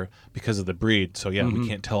consumer because of the breed. So we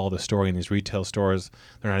can't tell all the story in these retail stores.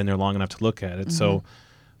 They're not in there long enough to look at it. So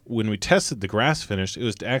when we tested the grass finish, it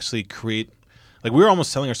was to actually create, like we were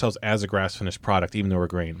almost selling ourselves as a grass finished product, even though we're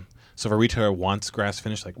grain. So if a retailer wants grass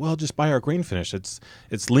finish, like, well, just buy our grain finish.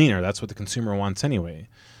 It's leaner. That's what the consumer wants anyway.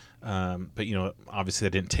 But obviously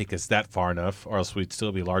that didn't take us that far enough, or else we'd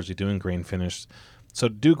still be largely doing grain finish. So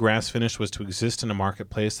to do grass finish was to exist in a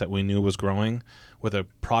marketplace that we knew was growing with a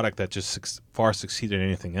product that just far succeeded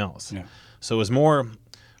anything else. Yeah. So it was more,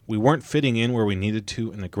 we weren't fitting in where we needed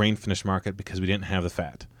to in the grain finish market because we didn't have the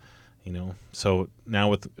fat. So now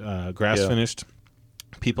with grass finished,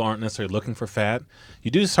 people aren't necessarily looking for fat.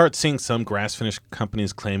 You do start seeing some grass finished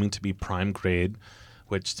companies claiming to be prime grade,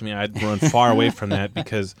 which to me, I'd run far away from that,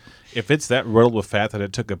 because if it's that riddled with fat that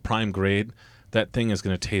it took a prime grade, that thing is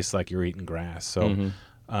going to taste like you're eating grass. So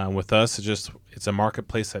with us, it's a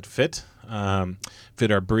marketplace that fit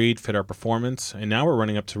our breed, fit our performance. And now we're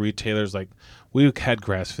running up to retailers like, we had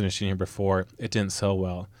grass finishing here before. It didn't sell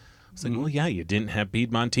well. It's like, well, yeah, you didn't have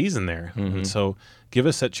Piedmontese in there. And so give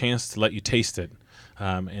us that chance to let you taste it.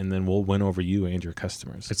 And then we'll win over you and your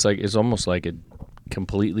customers. It's almost like a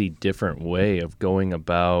completely different way of going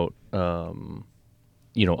about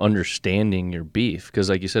understanding your beef, because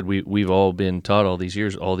like you said, we've all been taught all these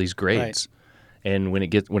years all these grades, and when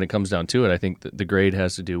it comes down to it, I think the grade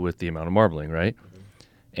has to do with the amount of marbling, right?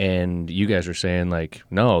 And you guys are saying like,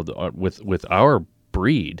 no, with our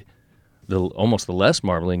breed, almost the less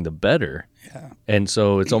marbling the better. And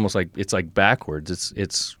so it's almost like it's like backwards.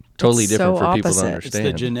 It's totally different for people to understand.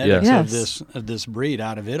 It's the genetics of this breed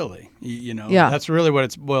out of Italy. That's really what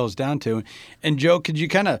it boils down to. And Joe, could you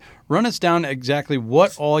kind of run us down exactly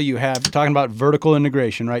what all you have? Talking about vertical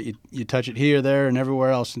integration, right? You touch it here, there, and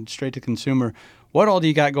everywhere else, and straight to consumer. What all do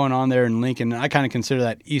you got going on there in Lincoln? I kind of consider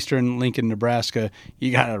that eastern Lincoln, Nebraska.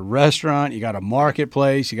 You got a restaurant, you got a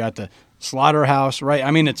marketplace, you got the slaughterhouse, right?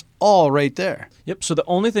 I mean, it's all right there. Yep. So the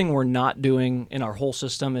only thing we're not doing in our whole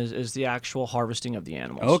system is the actual harvesting of the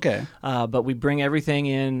animals. Okay. But we bring everything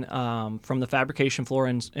in from the fabrication floor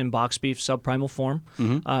in box beef subprimal form,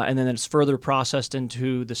 and then it's further processed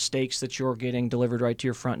into the steaks that you're getting delivered right to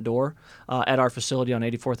your front door at our facility on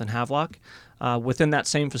 84th and Havelock. Within that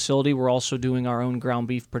same facility, we're also doing our own ground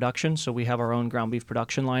beef production. So we have our own ground beef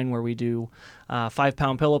production line where we do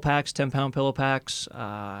 5-pound pillow packs, 10-pound pillow packs,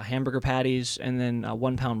 hamburger patties, and then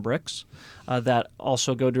 1-pound bricks that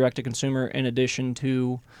also go direct to consumer in addition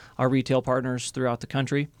to our retail partners throughout the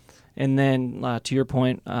country. And then to your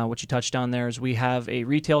point, what you touched on there is we have a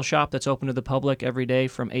retail shop that's open to the public every day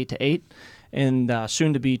from 8 to 8. And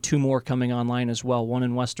soon to be 2 more coming online as well, one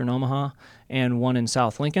in Western Omaha and one in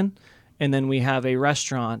South Lincoln. And then we have a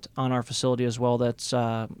restaurant on our facility as well that's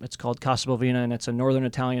it's called Casa Bovina, and it's a Northern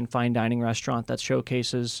Italian fine dining restaurant that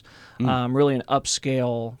showcases really an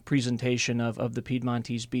upscale presentation of the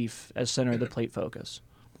Piedmontese beef as center of the plate focus.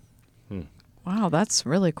 Wow, that's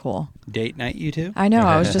really cool. Date night, you two? I know.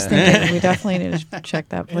 I was just thinking we definitely need to check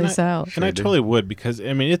that place out. And I totally would, because,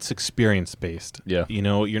 I mean, it's experience-based. Yeah.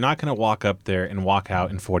 You're not going to walk up there and walk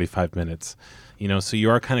out in 45 minutes. So you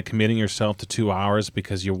are kind of committing yourself to 2 hours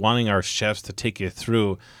because you're wanting our chefs to take you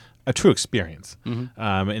through a true experience.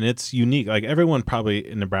 And it's unique. Like everyone probably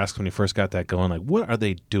in Nebraska when you first got that going, like, what are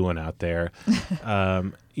they doing out there?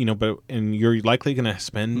 And you're likely going to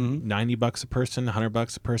spend $90 a person,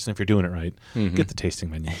 $100 a person if you're doing it right. Get the tasting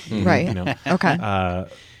menu. Right. Okay.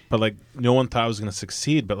 But like no one thought I was going to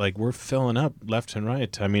succeed, but like we're filling up left and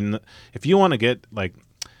right. I mean, if you want to get like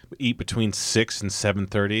eat between 6 and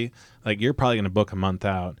 7:30, like you're probably going to book a month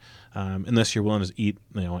out, unless you're willing to eat,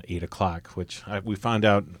 at 8 o'clock. Which we found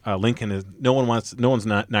out Lincoln is no one's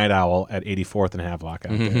not night owl at 84th and Havelock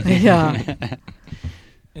out there. Yeah.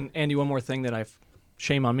 And Andy, one more thing that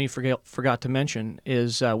shame on me, forgot to mention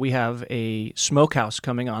is we have a smokehouse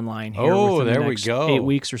coming online here within the next 8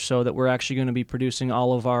 weeks or so that we're actually going to be producing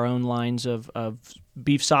all of our own lines of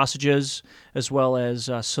beef sausages as well as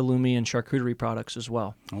salumi and charcuterie products as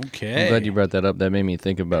well. Okay. I'm glad you brought that up. That made me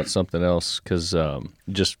think about something else because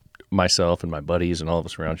just myself and my buddies and all of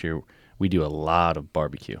us around here, we do a lot of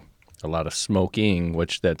barbecue, a lot of smoking,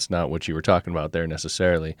 which that's not what you were talking about there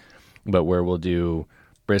necessarily, but where we'll do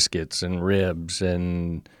briskets and ribs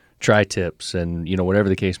and tri-tips and, whatever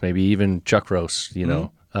the case may be, even chuck roasts,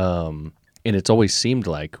 and it's always seemed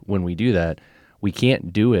like when we do that, we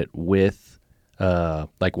can't do it with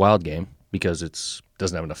like wild game because it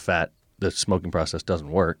doesn't have enough fat. The smoking process doesn't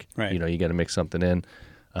work. Right. You got to mix something in.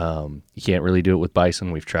 You can't really do it with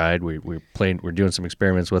bison. We've tried. We're doing some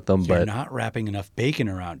experiments with them, You're but not wrapping enough bacon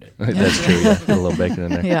around it. that's true. Yeah, a little bacon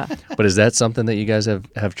in there. Yeah. But is that something that you guys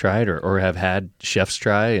have tried or have had chefs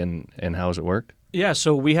try, and how has it worked? Yeah,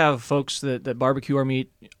 so we have folks that barbecue our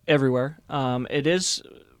meat everywhere. It is,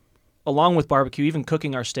 along with barbecue, even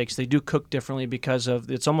cooking our steaks, they do cook differently because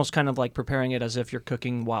it's almost kind of like preparing it as if you're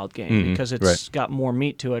cooking wild game because it's got more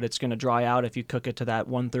meat to it. It's going to dry out if you cook it to that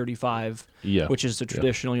 135, which is the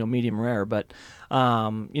traditional medium rare. But,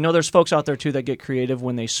 there's folks out there, too, that get creative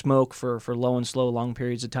when they smoke for low and slow long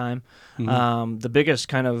periods of time. The biggest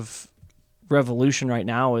kind of revolution right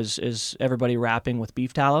now is everybody wrapping with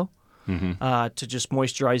beef tallow. To just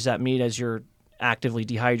moisturize that meat as you're actively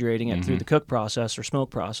dehydrating it through the cook process or smoke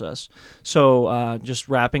process. So just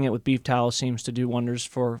wrapping it with beef tallow seems to do wonders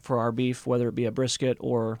for our beef, whether it be a brisket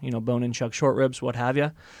or bone-in chuck short ribs, what have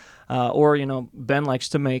you. Or Ben likes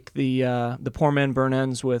to make the poor man burn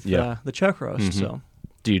ends with the chuck roast. So.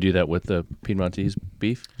 Do you do that with the Piedmontese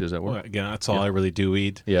beef? Does that work? Well, again, that's all I really do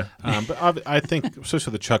eat. Yeah. But I think,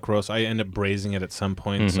 especially with the chuck roast, I end up braising it at some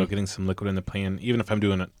point, so getting some liquid in the pan, even if I'm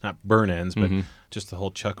doing it, not burn ends, but just the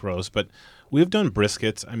whole chuck roast. But we've done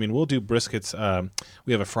briskets. I mean, we'll do briskets.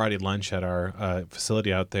 We have a Friday lunch at our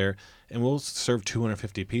facility out there, and we'll serve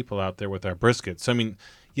 250 people out there with our briskets. So, I mean,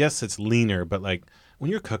 yes, it's leaner, but, like,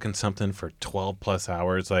 when you're cooking something for 12-plus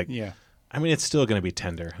hours, like – I mean, it's still going to be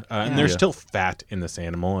tender. And there's still fat in this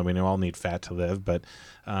animal. I mean, we all need fat to live. But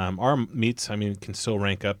our meats, I mean, can still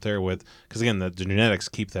rank up there with – because, again, the genetics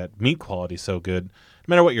keep that meat quality so good. No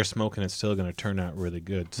matter what you're smoking, it's still going to turn out really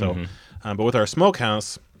good. So, but with our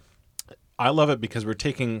smokehouse, I love it because we're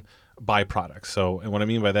taking byproducts. So, and what I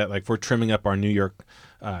mean by that, like, if we're trimming up our New York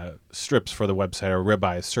strips for the website, or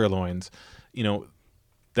ribeyes, sirloins,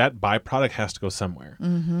 that byproduct has to go somewhere.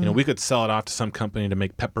 We could sell it off to some company to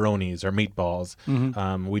make pepperonis or meatballs.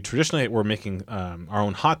 We traditionally were making our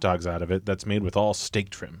own hot dogs out of it. That's made with all steak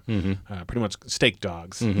trim, pretty much steak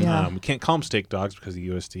dogs. We can't call them steak dogs because of the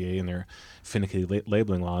USDA and their finicky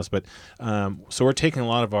labeling laws. But so we're taking a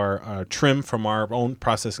lot of our trim from our own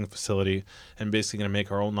processing facility and basically going to make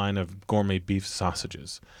our own line of gourmet beef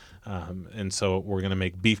sausages. And so we're going to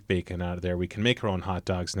make beef bacon out of there. We can make our own hot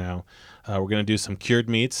dogs now. We're going to do some cured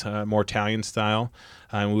meats, more Italian style.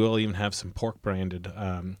 And we will even have some pork branded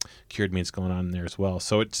cured meats going on in there as well.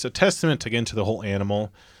 So it's a testament, again, to the whole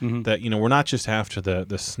animal that, we're not just after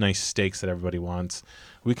the nice steaks that everybody wants.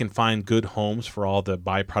 We can find good homes for all the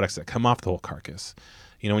byproducts that come off the whole carcass.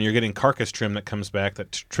 When you're getting carcass trim that comes back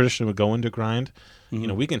that traditionally would go into grind,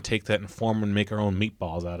 we can take that and form and make our own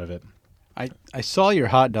meatballs out of it. I saw your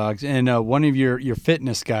hot dogs, and one of your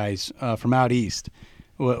fitness guys from out east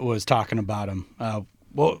was talking about them.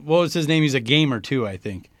 What was his name? He's a gamer too, I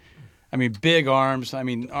think. I mean, big arms. I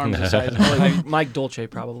mean, arms the size of Mike Dolce,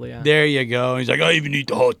 probably. Yeah. There you go. He's like, I even eat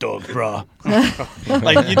the hot dogs, bro.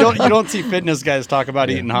 Like you don't see fitness guys talk about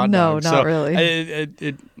eating hot dogs. No, not really.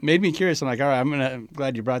 It made me curious. I'm like, all right, I'm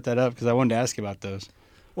glad you brought that up because I wanted to ask you about those.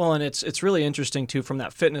 Well, and it's really interesting, too, from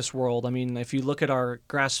that fitness world. I mean, if you look at our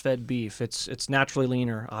grass-fed beef, it's naturally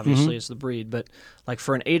leaner, obviously, is the breed. But, like,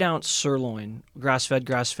 for an 8-ounce sirloin, grass-fed,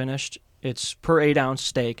 grass-finished, it's per 8-ounce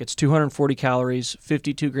steak. It's 240 calories,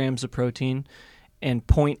 52 grams of protein, and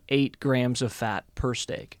 0.8 grams of fat per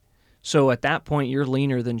steak. So at that point, you're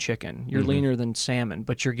leaner than chicken. You're leaner than salmon,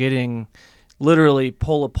 but you're getting literally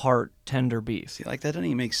pull-apart tender beef. See, like, that doesn't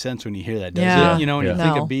even make sense when you hear that, does it? When you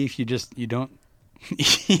think of beef, you don't...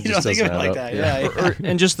 you don't think of it like that,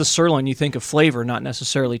 and just the sirloin, you think of flavor, not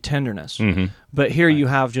necessarily tenderness. But here you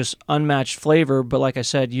have just unmatched flavor. But like I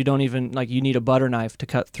said, you don't even you need a butter knife to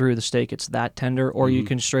cut through the steak. It's that tender, or you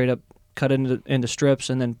can straight up cut it into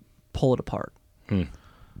strips and then pull it apart.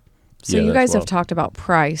 So you guys have talked about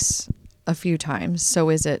price a few times.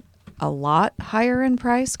 So is it a lot higher in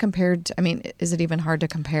price compared to, is it even hard to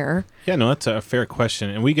compare? Yeah, no, that's a fair question.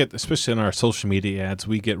 And we get, especially in our social media ads,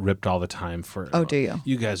 we get ripped all the time for, oh, do you?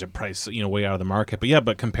 You guys are priced, way out of the market.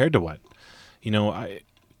 But compared to what?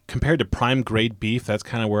 Compared to prime grade beef, that's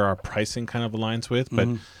kind of where our pricing kind of aligns with. But,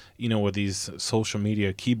 with these social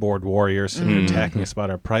media keyboard warriors attacking us about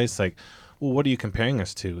our price, well, what are you comparing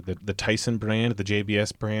us to? The Tyson brand, the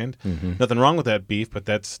JBS brand? Nothing wrong with that beef,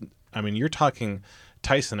 but you're talking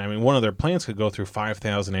Tyson. One of their plants could go through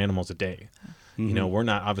 5,000 animals a day. We're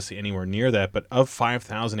not obviously anywhere near that, but of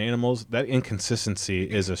 5,000 animals, that inconsistency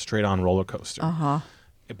is a straight-on roller coaster.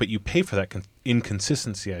 But you pay for that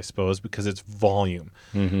inconsistency, I suppose, because it's volume.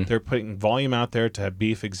 They're putting volume out there to have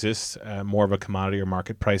beef exist more of a commodity or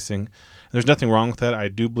market pricing. There's nothing wrong with that. I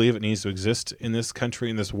do believe it needs to exist in this country,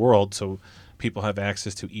 in this world, so people have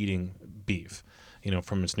access to eating beef.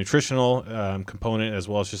 from its nutritional component as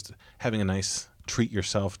well as just having a nice treat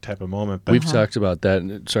yourself type of moment. But We've talked about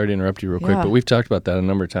that. Sorry to interrupt you real quick, Yeah. but we've talked about that a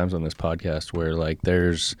number of times on this podcast where like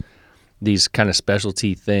there's these kind of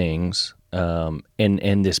specialty things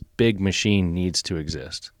and this big machine needs to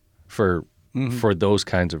exist for those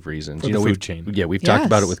kinds of reasons. For the food chain. Yeah, we've talked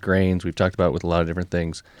about it Yes. with grains. We've talked about it with a lot of different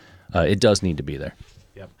things. It does need to be there.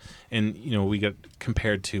 Yep. And, we get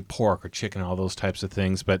compared to pork or chicken, all those types of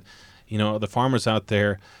things. But, the farmers out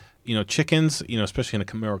there, chickens, especially in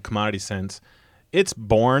a more commodity sense, it's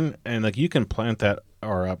born and like you can plant that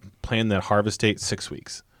or plan that harvest date 6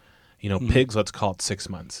 weeks. Pigs, let's call it 6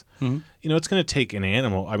 months. It's going to take an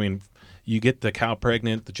animal. I mean, you get the cow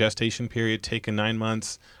pregnant, the gestation period taking 9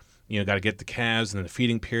 months. Got to get the calves and then the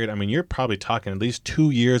feeding period. I mean, you're probably talking at least 2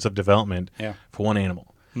 years of development for one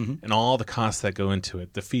animal. And all the costs that go into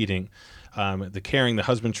it, the feeding, the caring, the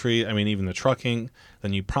husbandry, I mean, even the trucking,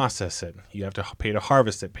 then you process it. You have to pay to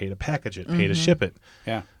harvest it, pay to package it, pay to ship it.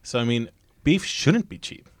 Yeah. So, I mean, beef shouldn't be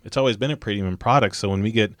cheap. It's always been a premium product. So when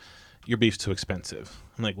we get your beef's too expensive,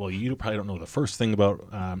 I'm like, well, you probably don't know the first thing about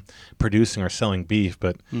producing or selling beef,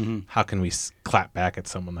 but how can we clap back at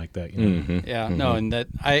someone like that? Yeah, no, and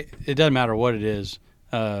it doesn't matter what it is,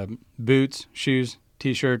 boots, shoes,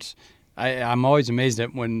 T-shirts. I'm always amazed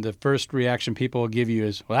at when the first reaction people will give you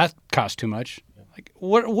is, well, that costs too much. Like,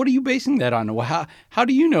 what are you basing that on? Well, how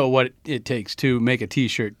do you know what it takes to make a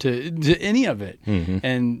T-shirt, to any of it?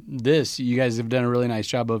 And this, you guys have done a really nice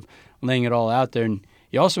job of laying it all out there. And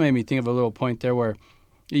you also made me think of a little point there where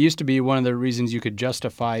it used to be one of the reasons you could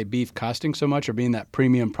justify beef costing so much or being that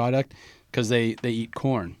premium product because they eat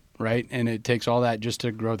corn, right? And it takes all that just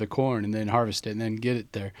to grow the corn and then harvest it and then get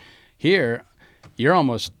it there. Here, you're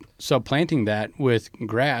almost supplanting that with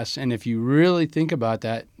grass. And if you really think about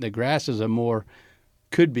that, the grass is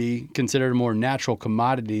could be considered a more natural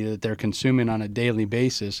commodity that they're consuming on a daily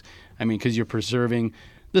basis. I mean, because you're preserving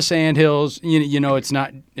the sandhills. It's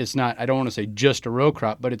not, I don't want to say just a row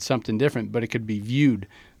crop, but it's something different, but it could be viewed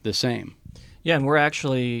the same. Yeah, and we're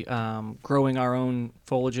actually growing our own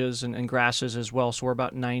foliages and grasses as well. So we're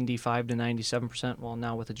about 95 to 97%. Well,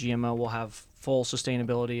 now with the GMO, we'll have full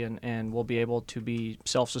sustainability and we'll be able to be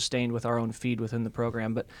self-sustained with our own feed within the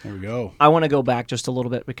program. But There we go. I want to go back just a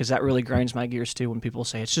little bit because that really grinds my gears too when people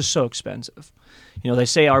say it's just so expensive. They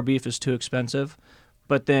say our beef is too expensive,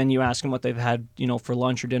 but then you ask them what they've had, for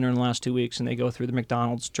lunch or dinner in the last 2 weeks, and they go through the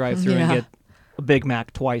McDonald's drive-through and get a Big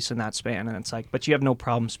Mac twice in that span, and it's like, but you have no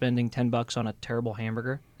problem spending $10 on a terrible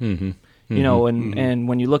hamburger. And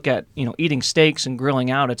when you look at eating steaks and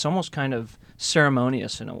grilling out, it's almost kind of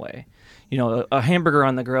ceremonious in a way. A hamburger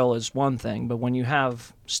on the grill is one thing, but when you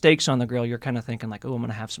have steaks on the grill, you're kind of thinking like, oh, I'm going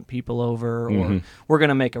to have some people over, or we're going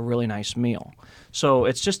to make a really nice meal. So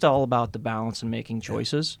it's just all about the balance and making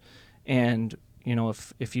choices. And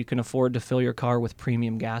if you can afford to fill your car with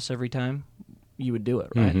premium gas every time, you would do it,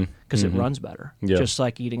 right? Because it runs better. Yeah. Just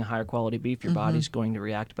like eating a higher quality beef, your body's going to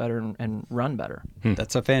react better and run better.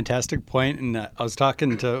 That's a fantastic point. And I was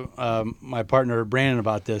talking to my partner, Brandon,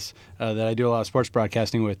 about this, that I do a lot of sports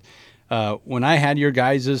broadcasting with. When I had your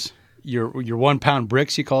guys's, your 1 pound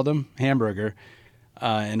bricks, you called them, hamburger,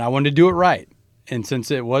 and I wanted to do it right. And since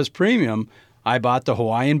it was premium, I bought the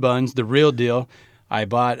Hawaiian buns, the real deal. I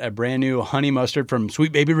bought a brand new honey mustard from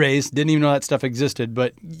Sweet Baby Ray's. Didn't even know that stuff existed.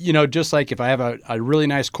 But, just like if I have a really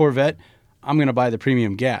nice Corvette, I'm going to buy the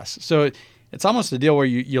premium gas. So it's almost a deal where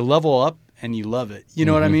you level up and you love it. You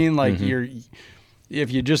know what I mean? Like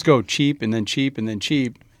if you just go cheap and then cheap and then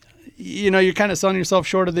cheap, you're kind of selling yourself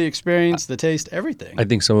short of the experience, the taste, everything. I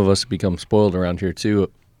think some of us become spoiled around here too.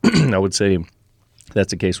 I would say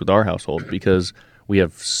that's the case with our household because we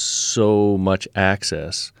have so much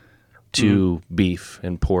access to beef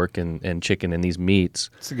and pork and chicken and these meats.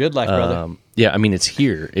 It's a good life, brother. Yeah, I mean it's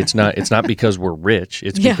here. It's not because we're rich.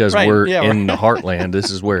 It's because right. we're Yeah, in the heartland.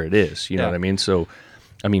 This is where it is. You know what I mean? So,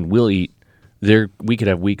 I mean, we'll eat there. We could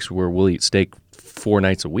have weeks where we'll eat steak 4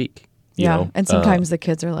 nights a week. You know? And sometimes the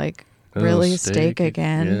kids are like, "Really, steak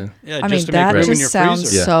again?" Yeah, I just mean, to make that room in just your sounds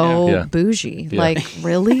freezer. so bougie. Yeah. Like,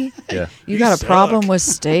 really? Yeah. You got a problem with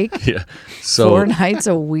steak? Yeah. So 4 nights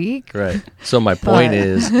a week? right. So my point But-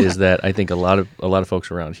 is that I think a lot of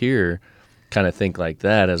folks around here kind of think like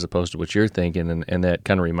that as opposed to what you're thinking, and that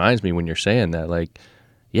kind of reminds me when you're saying that, like,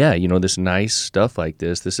 yeah, this nice stuff like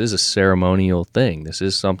this is a ceremonial thing. This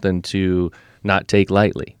is something to not take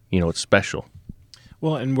lightly. It's special.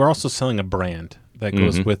 Well, and we're also selling a brand that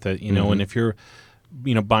goes with it, and if you're,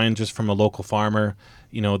 buying just from a local farmer,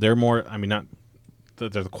 they're more, I mean, not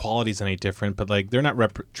that the quality's any different, but like they're not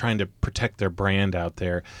trying to protect their brand out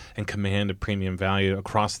there and command a premium value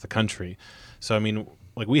across the country. So, I mean,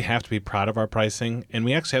 like we have to be proud of our pricing, and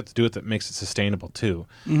we actually have to do it that makes it sustainable too.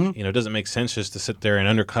 You know, it doesn't make sense just to sit there and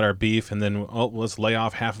undercut our beef and then let's lay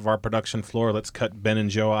off half of our production floor. Let's cut Ben and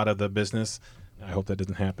Joe out of the business. I hope that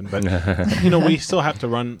doesn't happen, but you know, we still have to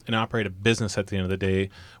run and operate a business at the end of the day.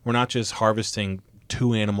 We're not just harvesting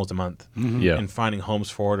 2 animals a month and finding homes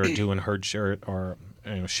for it or doing herd share or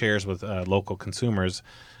shares with local consumers.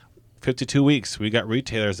 52 weeks, we got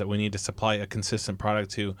retailers that we need to supply a consistent product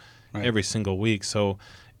to every single week. So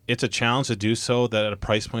it's a challenge to do so that at a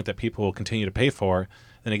price point that people will continue to pay for.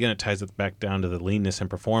 And again, it ties it back down to the leanness and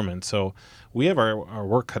performance. So we have our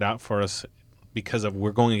work cut out for us because of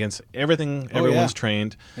we're going against everything everyone's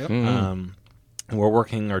trained. And we're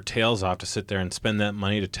working our tails off to sit there and spend that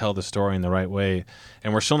money to tell the story in the right way.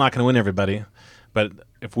 And we're still not going to win everybody. But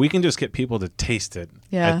if we can just get people to taste it,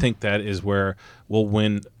 I think that is where we'll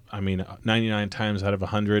win. I mean, 99 times out of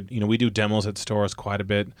 100. You know, we do demos at stores quite a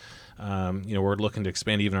bit. You know, we're looking to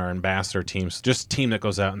expand even our ambassador teams, just a team that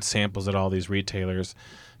goes out and samples at all these retailers,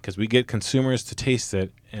 because we get consumers to taste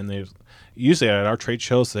it. And they usually at our trade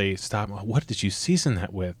shows, they stop. What did you season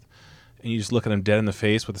that with? And you just look at them dead in the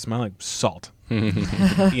face with a smile like salt.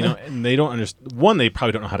 You know, and they don't understand. One, they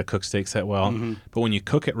probably don't know how to cook steaks that well. But when you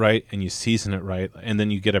cook it right and you season it right, and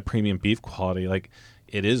then you get a premium beef quality, like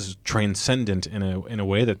it is transcendent in a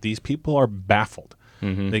way that these people are baffled.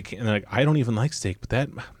 They're like, I don't even like steak, but that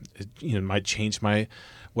might change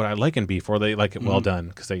what I like in beef, or they like it well done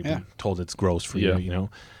because they've been told it's gross for you. You know,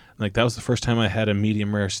 like that was the first time I had a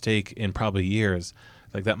medium rare steak in probably years.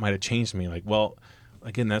 Like that might have changed me. Like, well,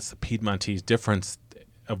 again, that's the Piedmontese difference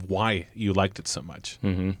of why you liked it so much.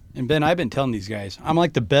 And Ben, I've been telling these guys, I'm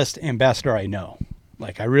like the best ambassador I know.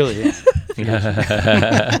 Like, I really am.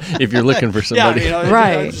 If you're looking for somebody.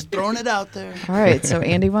 I'm just throwing it out there. All right, so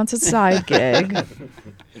Andy wants a side gig.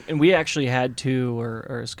 And we actually had to,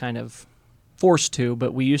 or is kind of forced to,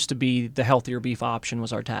 but we used to be the healthier beef option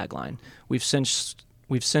was our tagline. We've since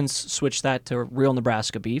switched that to real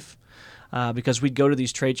Nebraska beef. Because we'd go to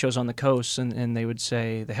these trade shows on the coast and they would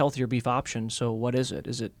say the healthier beef option. So what is it?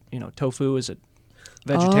 Is it tofu? Is it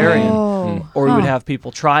vegetarian? Or we would have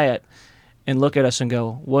people try it and look at us and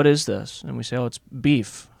go, "What is this?" And we say, "Oh, it's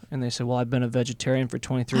beef." And they say, "Well, I've been a vegetarian for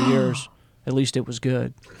 23 years. At least it was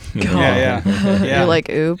good." Yeah. You're like,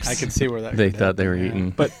 "Oops." I can see where that. They thought they were eating.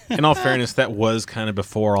 But in all fairness, that was kind of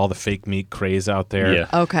before all the fake meat craze out there. Yeah.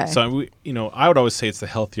 Okay. So I would always say it's the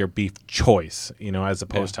healthier beef choice, as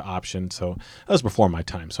opposed to option. So that was before my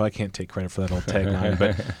time. So I can't take credit for that old tagline,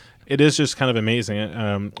 but it is just kind of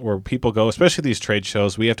amazing where people go, especially these trade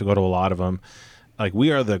shows. We have to go to a lot of them. Like,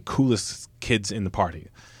 we are the coolest kids in the party.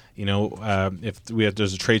 If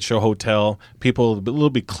there's a trade show hotel, people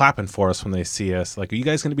will be clapping for us when they see us. Like, are you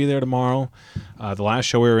guys going to be there tomorrow? The last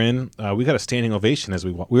show we were in, we got a standing ovation as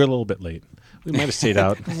we were a little bit late. We might have stayed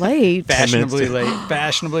out. Late. Fashionably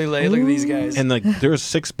late. Look at these guys. And there was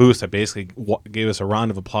 6 booths that basically gave us a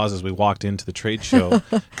round of applause as we walked into the trade show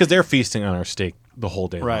because they're feasting on our steak the whole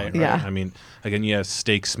day long. Right? Yeah. I mean, again, you have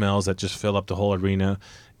steak smells that just fill up the whole arena.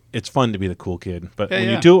 It's fun to be the cool kid. But when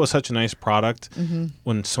you do it with such a nice product,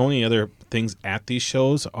 when so many other things at these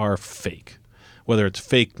shows are fake, whether it's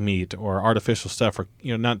fake meat or artificial stuff, or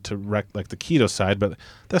not to wreck like the keto side, but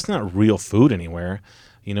that's not real food anywhere.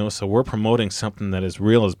 So we're promoting something that is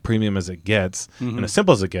real, as premium as it gets, and as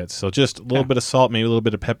simple as it gets. So just a little bit of salt, maybe a little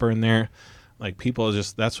bit of pepper in there. Like, people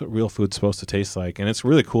that's what real food's supposed to taste like, and it's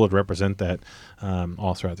really cool to represent that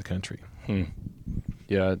all throughout the country.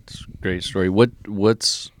 Yeah, it's a great story.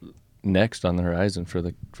 What's next on the horizon for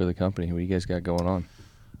the company? What do you guys got going on?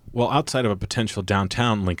 Well, outside of a potential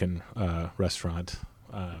downtown Lincoln restaurant,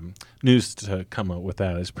 news to come out with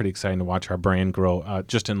that. It's pretty exciting to watch our brand grow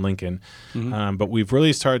just in Lincoln. But we've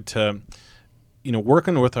really started to,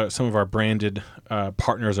 working with some of our branded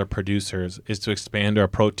partners or producers, is to expand our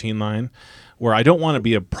protein line, where I don't want to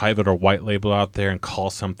be a private or white label out there and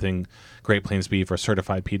call something Great Plains Beef or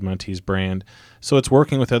Certified Piedmontese brand. So it's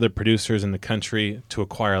working with other producers in the country to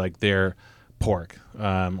acquire like their pork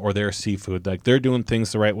or their seafood. Like, they're doing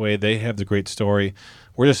things the right way. They have the great story.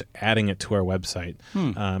 We're just adding it to our website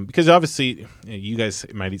because obviously you guys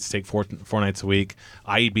might eat steak four nights a week.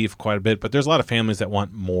 I eat beef quite a bit, but there's a lot of families that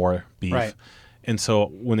want more beef. Right. And so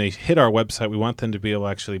when they hit our website, we want them to be able to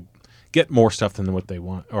actually get more stuff than what they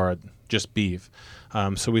want, or just beef.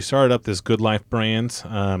 So we started up this Good Life Brands,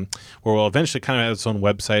 where we'll eventually kind of have its own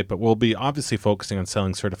website, but we'll be obviously focusing on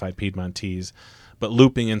selling Certified Piedmontese, but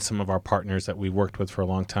looping in some of our partners that we worked with for a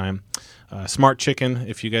long time. Smart Chicken,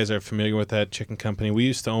 if you guys are familiar with that chicken company, we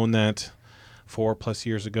used to own that 4+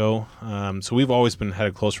 years ago. So we've always had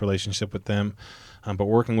a close relationship with them, but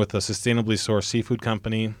working with a sustainably sourced seafood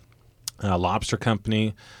company. lobster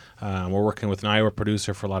company. We're working with an Iowa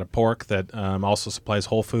producer for a lot of pork that also supplies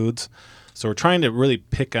Whole Foods. So we're trying to really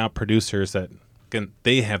pick out producers that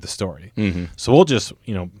they have the story. So we'll just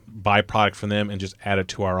buy product from them and just add it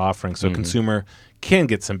to our offering, so a consumer can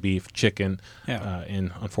get some beef, chicken.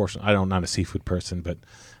 And unfortunately, I'm not a seafood person, but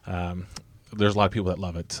there's a lot of people that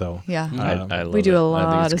love it. So Yeah. I love We do it. a I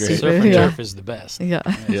think lot it's of great. seafood. Surf and Yeah. turf is the best. Yeah.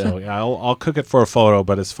 So I'll cook it for a photo,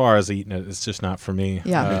 but as far as eating it, it's just not for me.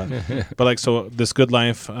 Yeah. But so this Good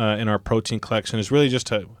Life in our protein collection is really just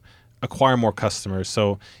to acquire more customers.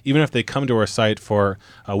 So even if they come to our site for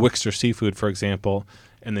Wickster Seafood, for example,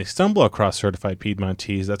 and they stumble across Certified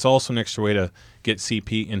Piedmontese, that's also an extra way to get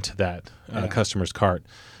CP into that customer's cart.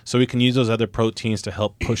 So we can use those other proteins to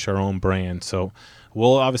help push our own brand. So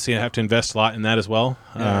we'll obviously have to invest a lot in that as well.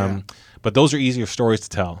 But those are easier stories to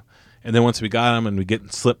tell. And then once we got them and we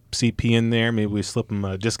slip CP in there, maybe we slip them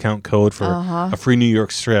a discount code for a free New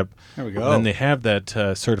York strip. There we go. And then they have that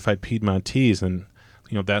Certified Piedmontese, and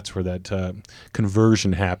that's where that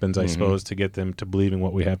conversion happens, I suppose, to get them to believing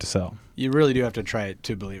what we have to sell. You really do have to try it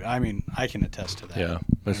to believe it. I mean, I can attest to that. Yeah,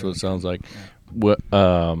 that's what it sounds like. What,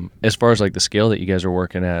 as far as like the scale that you guys are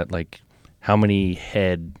working at, like how many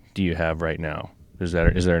head do you have right now? Is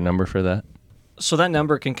there a number for that? So that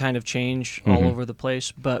number can kind of change all over the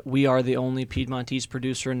place, but we are the only Piedmontese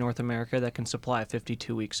producer in North America that can supply a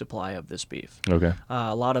 52-week supply of this beef. Okay.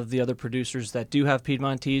 A lot of the other producers that do have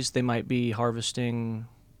Piedmontese, they might be harvesting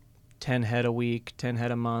 10 head a week, 10 head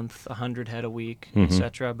a month, 100 head a week,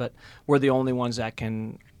 etc. But we're the only ones that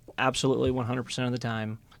can absolutely 100% of the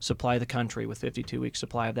time supply the country with 52-week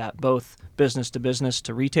supply of that, both business to business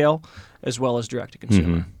to retail as well as direct to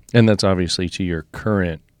consumer. And that's obviously to your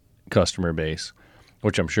current customer base,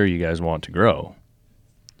 which I'm sure you guys want to grow.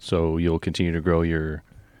 So you'll continue to grow your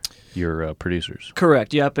producers.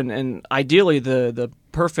 Correct. Yep. And ideally, the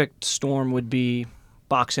perfect storm would be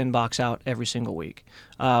box in, box out every single week.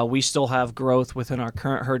 We still have growth within our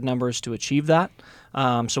current herd numbers to achieve that.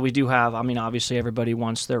 So we do have, obviously everybody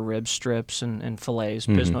wants their rib strips and fillets,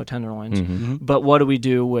 Pismo tenderloins. But what do we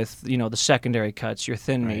do with, the secondary cuts, your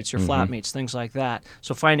thin meats, your flat meats, things like that?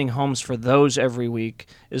 So finding homes for those every week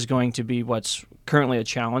is going to be what's currently a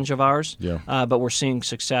challenge of ours. Yeah. But we're seeing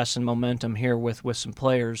success and momentum here with some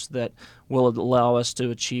players that will allow us to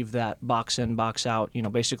achieve that box in, box out,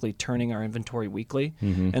 basically turning our inventory weekly.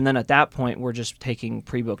 And then at that point, we're just taking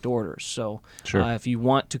pre-booked orders. So if you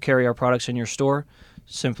want to carry our products in your store,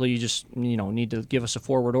 simply you just need to give us a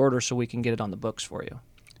forward order so we can get it on the books for you.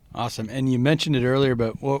 Awesome. And you mentioned it earlier,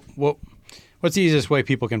 but what's the easiest way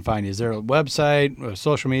people can find you? Is there a website, or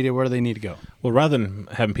social media? Where do they need to go? Well, rather than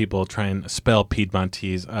having people try and spell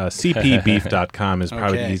Piedmontese, cpbeef.com is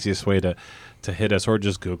probably the easiest way to hit us, or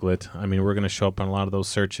just Google it. We're going to show up on a lot of those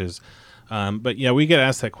searches. But yeah, we get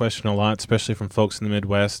asked that question a lot, especially from folks in the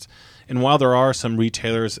Midwest. And while there are some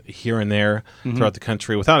retailers here and there throughout the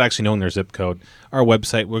country, without actually knowing their zip code, our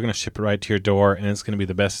website, we're going to ship it right to your door, and it's going to be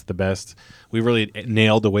the best of the best. We really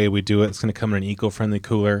nailed the way we do it. It's going to come in an eco-friendly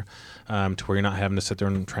cooler to where you're not having to sit there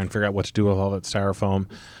and try and figure out what to do with all that styrofoam.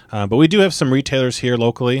 But we do have some retailers here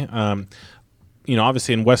locally.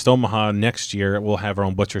 Obviously in West Omaha next year, we'll have our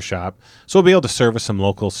own butcher shop. So we'll be able to service some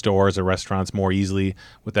local stores or restaurants more easily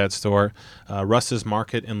with that store. Russ's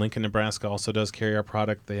Market in Lincoln, Nebraska also does carry our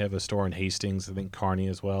product. They have a store in Hastings, I think Kearney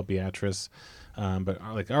as well, Beatrice. But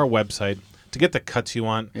our website, to get the cuts you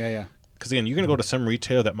want. Yeah. Because again, you're going to go to some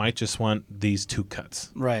retailer that might just want these 2 cuts.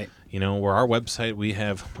 Right. Where our website, we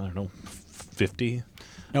have, 50.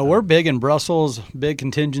 No, we're big in Brussels, big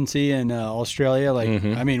contingency in Australia.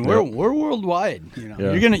 We're worldwide.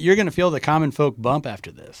 You're gonna feel the common folk bump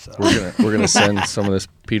after this. So. We're gonna send some of this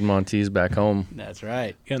Piedmontese back home. That's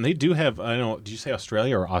right. Yeah, and they do have. Did you say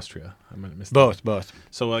Australia or Austria? I might have missed Both.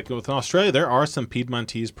 So with Australia, there are some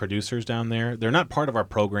Piedmontese producers down there. They're not part of our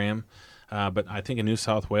program, but I think in New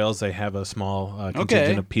South Wales they have a small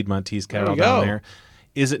contingent of Piedmontentese cattle down there.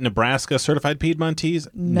 Is it Nebraska Certified Piedmontese?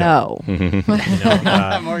 No.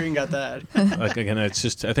 Morgan got that. Again, it's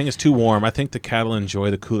just, I think it's too warm. I think the cattle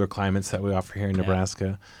enjoy the cooler climates that we offer here in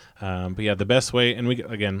Nebraska. But yeah, the best way,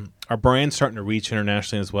 and our brand's starting to reach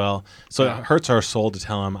internationally as well. So it hurts our soul to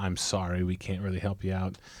tell them, I'm sorry, we can't really help you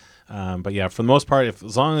out. But yeah, for the most part,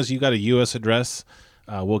 as long as you got a U.S. address,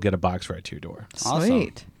 we'll get a box right to your door.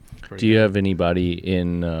 Sweet. Awesome. Do you have anybody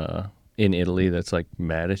in Italy that's like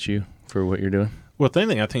mad at you for what you're doing? Well, if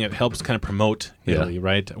anything, I think it helps kind of promote Italy,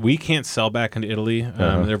 right? We can't sell back into Italy.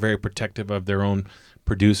 They're very protective of their own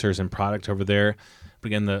producers and product over there. But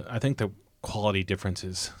again, I think the quality difference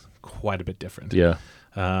is quite a bit different. Yeah.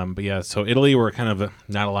 But yeah, so Italy, we're kind of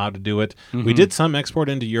not allowed to do it. We did some export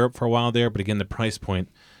into Europe for a while there, but again, the price point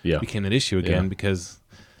became an issue again because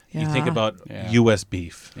you think about U.S.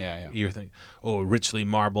 beef. You're thinking, richly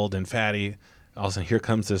marbled and fatty. All of a sudden, here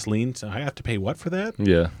comes this lean. So I have to pay what for that?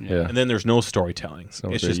 Yeah. And then there's no storytelling. So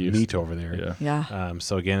it's just meat over there. Yeah.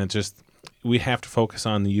 So again, it's just we have to focus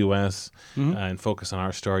on the U.S. And focus on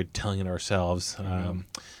our story, telling it ourselves.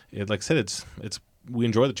 Like I said, it's we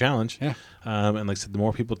enjoy the challenge. Yeah. And like I said, the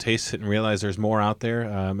more people taste it and realize there's more out there,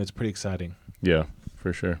 it's pretty exciting. Yeah,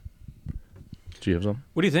 for sure. Do you have some?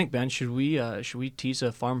 What do you think, Ben? Should we tease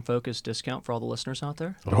a farm focused discount for all the listeners out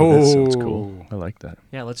there? Oh, that sounds cool. I like that.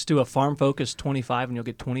 Yeah, let's do a farm focused 25, and you'll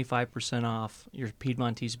get 25% off your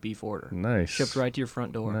Piedmontese beef order. Nice. Shipped right to your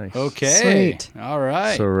front door. Nice. Okay. Sweet. All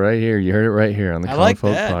right. So right here, you heard it right here on the I Common like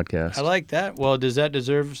Folk that. podcast. I like that. Well, does that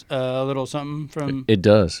deserve a little something from? It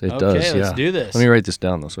does. It does. Okay, let's yeah. do this. Let me write this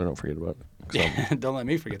down though, so I don't forget about it. So Don't let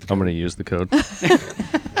me forget the I'm going to use the code.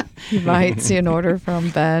 You might see an order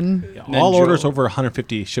from Ben. Yeah, Then all orders Joel. over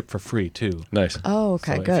 150 ship for free too. Nice. Oh,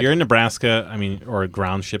 okay, So good. if you're in Nebraska, or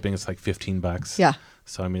ground shipping, it's like $15. Yeah.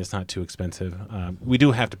 So it's not too expensive. We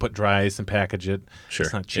do have to put dry ice and package it. Sure.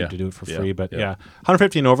 It's not cheap Yeah. to do it for Yeah. free, but Yeah.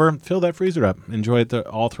 150 and over, fill that freezer up. Enjoy it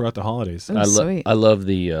all throughout the holidays. Ooh, sweet. I love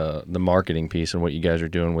the marketing piece and what you guys are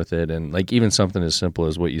doing with it, and like even something as simple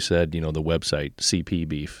as what you said, the website CP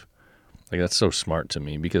Beef. Like that's so smart to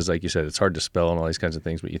me because, like you said, it's hard to spell and all these kinds of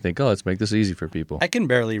things. But you think, let's make this easy for people. I can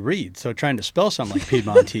barely read, so trying to spell something like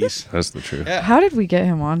Piedmontese. That's the truth. Yeah. How did we get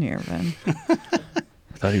him on here, Ben? I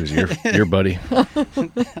thought he was your buddy.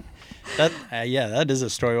 That is a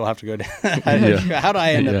story we'll have to go down. Yeah. How do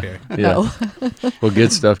I end up here? Yeah. Oh. Well,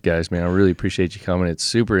 good stuff, guys. Man, I really appreciate you coming. It's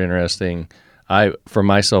super interesting. For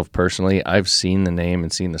myself personally, I've seen the name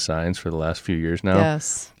and seen the signs for the last few years now.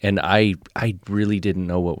 Yes. And I really didn't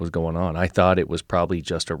know what was going on. I thought it was probably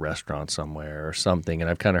just a restaurant somewhere or something. And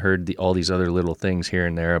I've kind of heard all these other little things here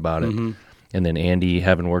and there about it. And then Andy,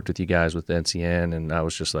 having worked with you guys with NCN, and I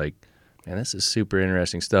was just like, man, this is super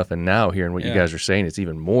interesting stuff. And now hearing what you guys are saying, it's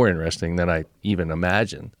even more interesting than I even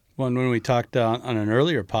imagined. When we talked on an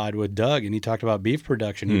earlier pod with Doug, and he talked about beef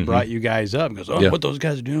production, he brought you guys up and goes, what those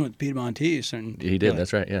guys are doing with Piedmontese. And He did,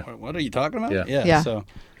 that's right, yeah. What are you talking about? Yeah. Yeah. So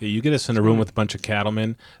Yeah, you get us in a room with a bunch of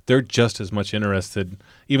cattlemen, they're just as much interested,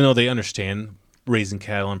 even though they understand raising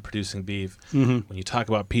cattle and producing beef. When you talk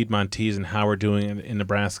about Piedmontese and how we're doing it in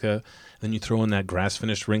Nebraska, then you throw in that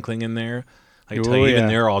grass-finished wrinkling in there. I can tell you, even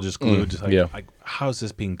they're all just glued. Just like, how's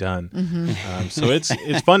this being done? So it's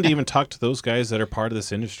fun to even talk to those guys that are part of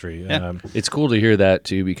this industry. It's cool to hear that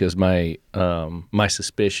too, because my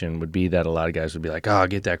suspicion would be that a lot of guys would be like,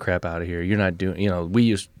 get that crap out of here. You're not doing,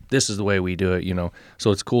 this is the way we do it, So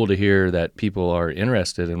it's cool to hear that people are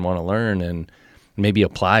interested and want to learn and maybe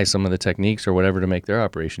apply some of the techniques or whatever to make their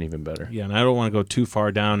operation even better. Yeah, and I don't want to go too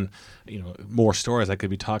far down, more stories. I could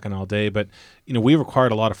be talking all day, but we've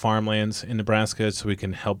acquired a lot of farmlands in Nebraska so we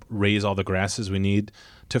can help raise all the grasses we need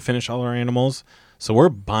to finish all our animals. So we're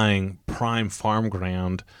buying prime farm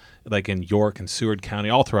ground like in York and Seward County,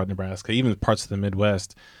 all throughout Nebraska, even parts of the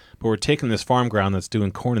Midwest. But we're taking this farm ground that's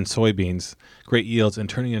doing corn and soybeans, great yields, and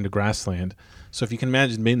turning it into grassland. So if you can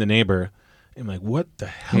imagine being the neighbor, I'm like, what the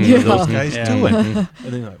hell are those guys doing?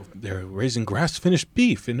 And they're raising grass-finished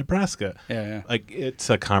beef in Nebraska. Yeah. Like, it's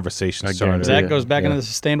a conversation I starter. guarantee that Yeah. goes back Yeah. into the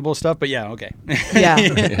sustainable stuff, but yeah, okay.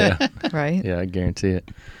 Yeah. Right? Yeah, I guarantee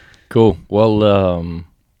it. Cool. Well,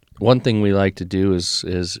 one thing we like to do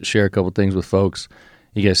is share a couple things with folks.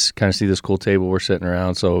 You guys kind of see this cool table we're sitting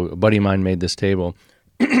around. So a buddy of mine made this table.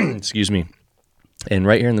 Excuse me. And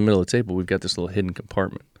right here in the middle of the table, we've got this little hidden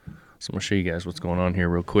compartment. So I'm going to show you guys what's going on here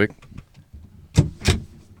real quick.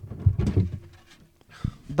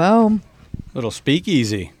 Boom. Little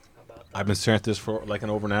speakeasy. I've been staring at this for like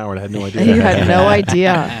over an hour and I had no idea. You had no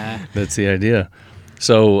idea. That's the idea.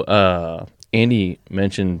 So Andy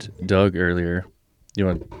mentioned Doug earlier. You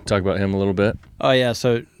want to talk about him a little bit? Oh, yeah.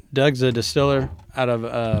 So Doug's a distiller out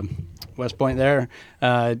of West Point there.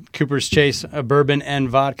 Cooper's Chase bourbon and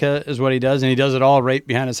vodka is what he does, and he does it all right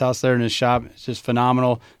behind his house there in his shop. It's just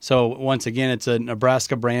phenomenal. So once again, it's a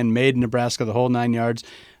Nebraska brand, made in Nebraska, the whole 9 yards.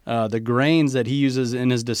 The grains that he uses in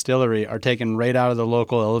his distillery are taken right out of the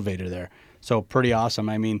local elevator there. So pretty awesome.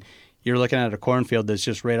 I mean, you're looking at a cornfield that's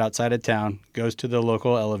just right outside of town, goes to the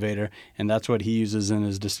local elevator, and that's what he uses in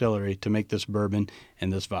his distillery to make this bourbon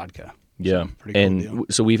and this vodka. Yeah, pretty cool and deal.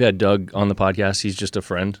 so we've had Doug on the podcast. He's just a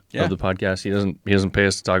friend Yeah. of the podcast. He doesn't pay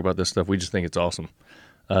us to talk about this stuff. We just think it's awesome,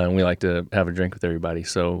 and we like to have a drink with everybody.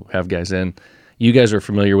 So have guys in. You guys are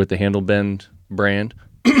familiar with the Handle Bend brand.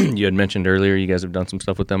 You had mentioned earlier you guys have done some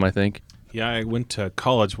stuff with them, I think. Yeah, I went to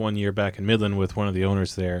college 1 year back in Midland with one of the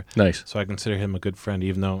owners there. Nice. So I consider him a good friend,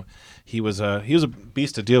 even though he was a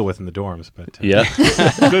beast to deal with in the dorms. But Yeah.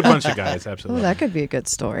 good bunch of guys, Oh, absolutely. that could be a good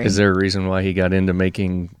story. Is there a reason why he got into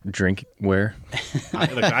making drinkware? I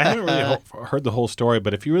haven't really heard the whole story,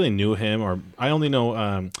 but if you really knew him, or I only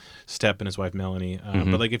know Step and his wife Melanie,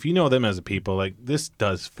 but like if you know them as a people, like this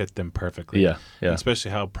does fit them perfectly. Yeah, yeah. And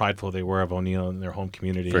especially how prideful they were of O'Neill and their home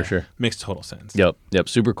community. For sure. Makes total sense. Yep.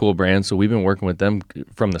 Super cool brand. So we've been working with them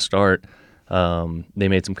from the start. They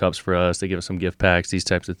made some cups for us. They give us some gift packs, these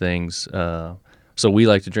types of things. So we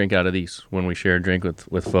like to drink out of these when we share a drink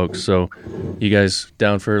with folks. So you guys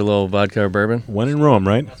down for a little vodka or bourbon? When in Rome,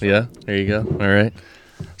 right? Yeah. There you go. All right.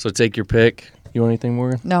 So take your pick. You want anything,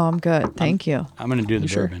 Morgan? No, I'm good. Thank you. I'm going to do the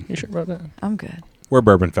bourbon. You sure about that? I'm good. We're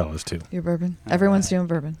bourbon fellas too. You're bourbon. Everyone's doing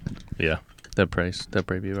bourbon. Yeah. That'd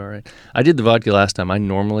probably be about right. I did the vodka last time. I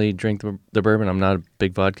normally drink the bourbon. I'm not a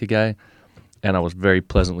big vodka guy. And I was very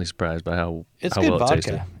pleasantly surprised by how It's how good well vodka. it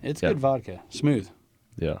tasted. It's Yeah. good vodka. Smooth.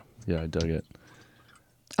 Yeah, I dug it.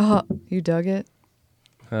 Oh, you dug it?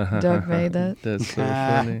 Doug made that? That's so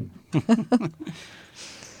funny.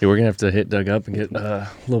 Yeah, we're gonna have to hit Doug up and get a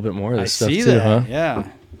little bit more of I this stuff see too, that. huh? Yeah.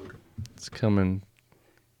 It's coming.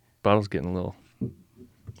 Bottle's getting a little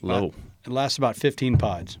low. It lasts about 15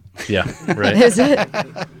 pods. Yeah, right. Is it?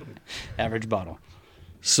 Average bottle.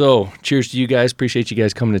 So, cheers to you guys. Appreciate you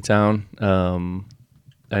guys coming to town.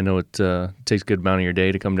 I know it takes a good amount of your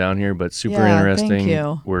day to come down here, but super Yeah, interesting. thank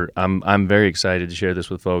you. I'm very excited to share this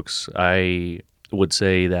with folks. I would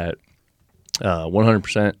say that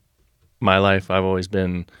 100% my life I've always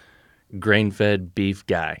been grain-fed beef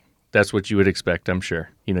guy. That's what you would expect, I'm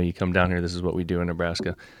sure. You know, you come down here, this is what we do in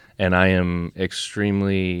Nebraska, and I am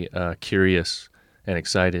extremely curious and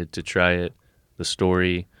excited to try it. The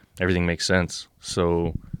story, everything makes sense.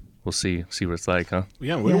 So we'll see what it's like, huh?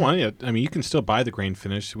 Yeah, we don't want it. I mean, you can still buy the grain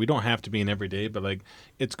finish. We don't have to be in every day, but like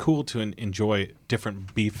it's cool to enjoy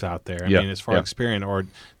different beefs out there. I mean, as far as experience or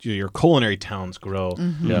your culinary towns grow,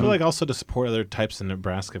 but like also to support other types of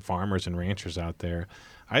Nebraska farmers and ranchers out there.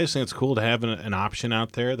 I just think it's cool to have an option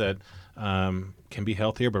out there that can be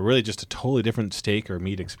healthier, but really just a totally different steak or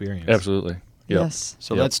meat experience. Absolutely. Yep. Yes.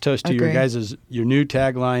 So let's toast to Agree. your new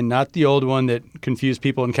tagline, not the old one that confused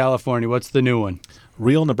people in California. What's the new one?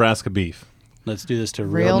 Real Nebraska beef. Let's do this to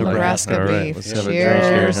Real real Nebraska All right, beef. let's have a drink here,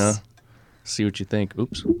 Cheers. huh? See what you think.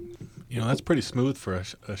 Oops. You know, that's pretty smooth for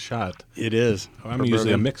a shot. It is. I'm For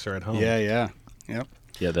usually a bourbon. mixer at home. Yeah. Yep.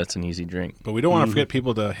 Yeah, that's an easy drink. But we don't want to forget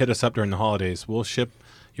people to hit us up during the holidays. We'll ship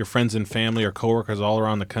your friends and family or coworkers all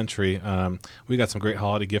around the country. We got some great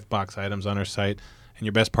holiday gift box items on our site. And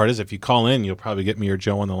your best part is if you call in, you'll probably get me or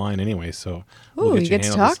Joe on the line anyway. So Ooh, you get to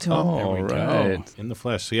handled talk this- to 'em. There we All go. right. In the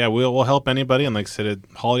flesh. So yeah, we'll help anybody. And like I said,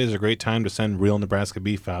 holidays are a great time to send real Nebraska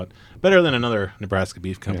beef out. Better than another Nebraska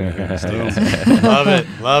beef company here in the States.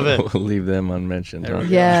 Love it. We'll leave them unmentioned. Huh?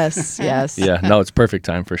 Yes, yes. Yeah, no, it's perfect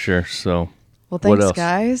time for sure. So, Well, What thanks, else?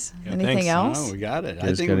 guys. Yeah, Anything thanks. else? Oh, we got it. you I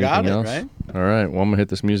guys think got we got anything it, else? right? All right. Well, I'm going to hit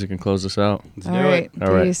this music and close this out. Let's All do right. it.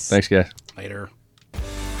 All right. Peace. Thanks, guys. Later.